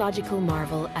technological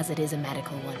marvel as it is a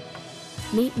medical one.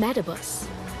 Meet Medibus,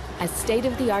 a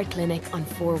state-of-the-art clinic on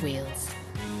 4 wheels.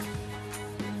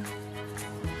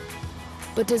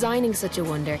 But designing such a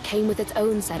wonder came with its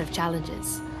own set of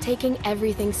challenges, taking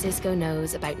everything Cisco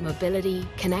knows about mobility,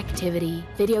 connectivity,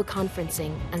 video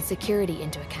conferencing, and security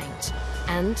into account,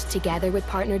 and, together with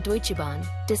partner Deutsche Bahn,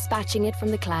 dispatching it from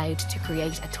the cloud to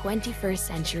create a 21st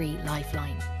century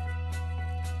lifeline.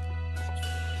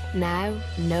 Now,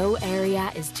 no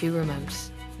area is too remote,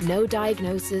 no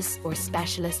diagnosis or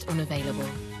specialist unavailable.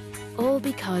 All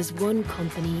because one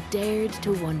company dared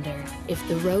to wonder if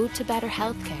the road to better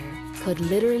healthcare could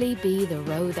literally be the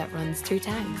road that runs through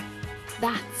town.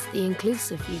 That's the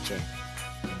inclusive future.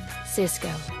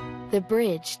 Cisco, the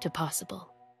bridge to possible.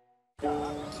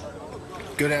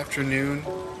 Good afternoon,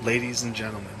 ladies and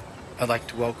gentlemen. I'd like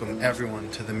to welcome everyone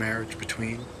to the marriage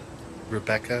between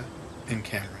Rebecca and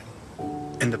Cameron.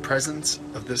 In the presence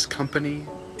of this company,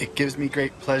 it gives me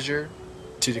great pleasure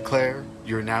to declare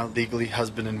you are now legally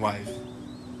husband and wife.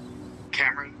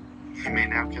 Cameron, you may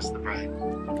now kiss the bride.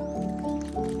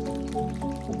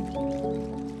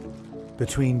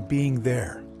 Between being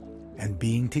there and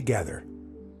being together,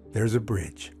 there's a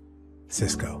bridge.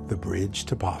 Cisco, the bridge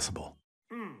to possible.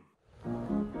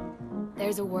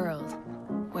 There's a world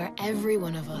where every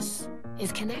one of us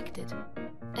is connected.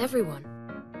 Everyone.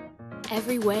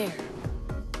 Everywhere.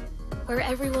 Where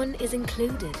everyone is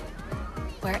included.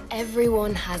 Where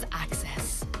everyone has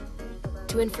access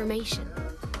to information,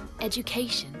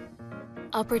 education,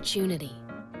 opportunity.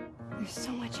 There's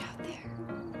so much out there.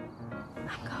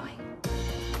 I'm going.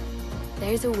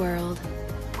 There's a world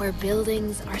where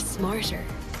buildings are smarter,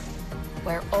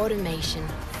 where automation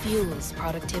fuels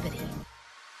productivity.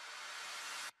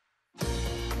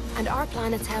 And our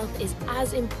planet's health is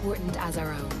as important as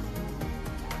our own.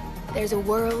 There's a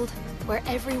world where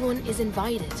everyone is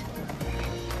invited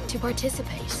to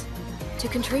participate, to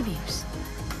contribute,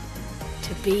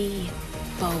 to be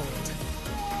bold.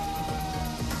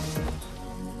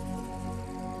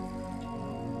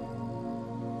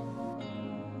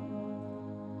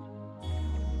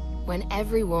 When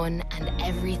everyone and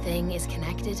everything is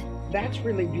connected, That's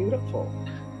really beautiful.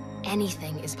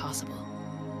 anything is possible.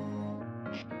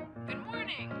 Good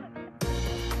morning.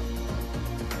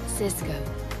 Cisco,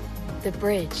 the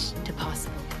bridge to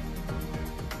possible.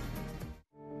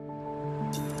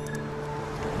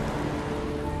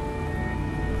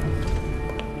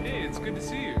 Hey, it's good to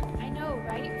see you. I know,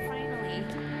 right? Finally.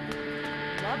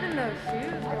 Loving those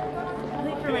shoes.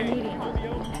 Late for my meeting.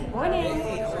 Morning.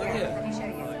 Let me show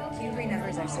you. Q3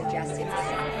 numbers are suggested.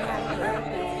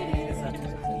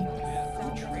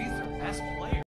 Tracer, best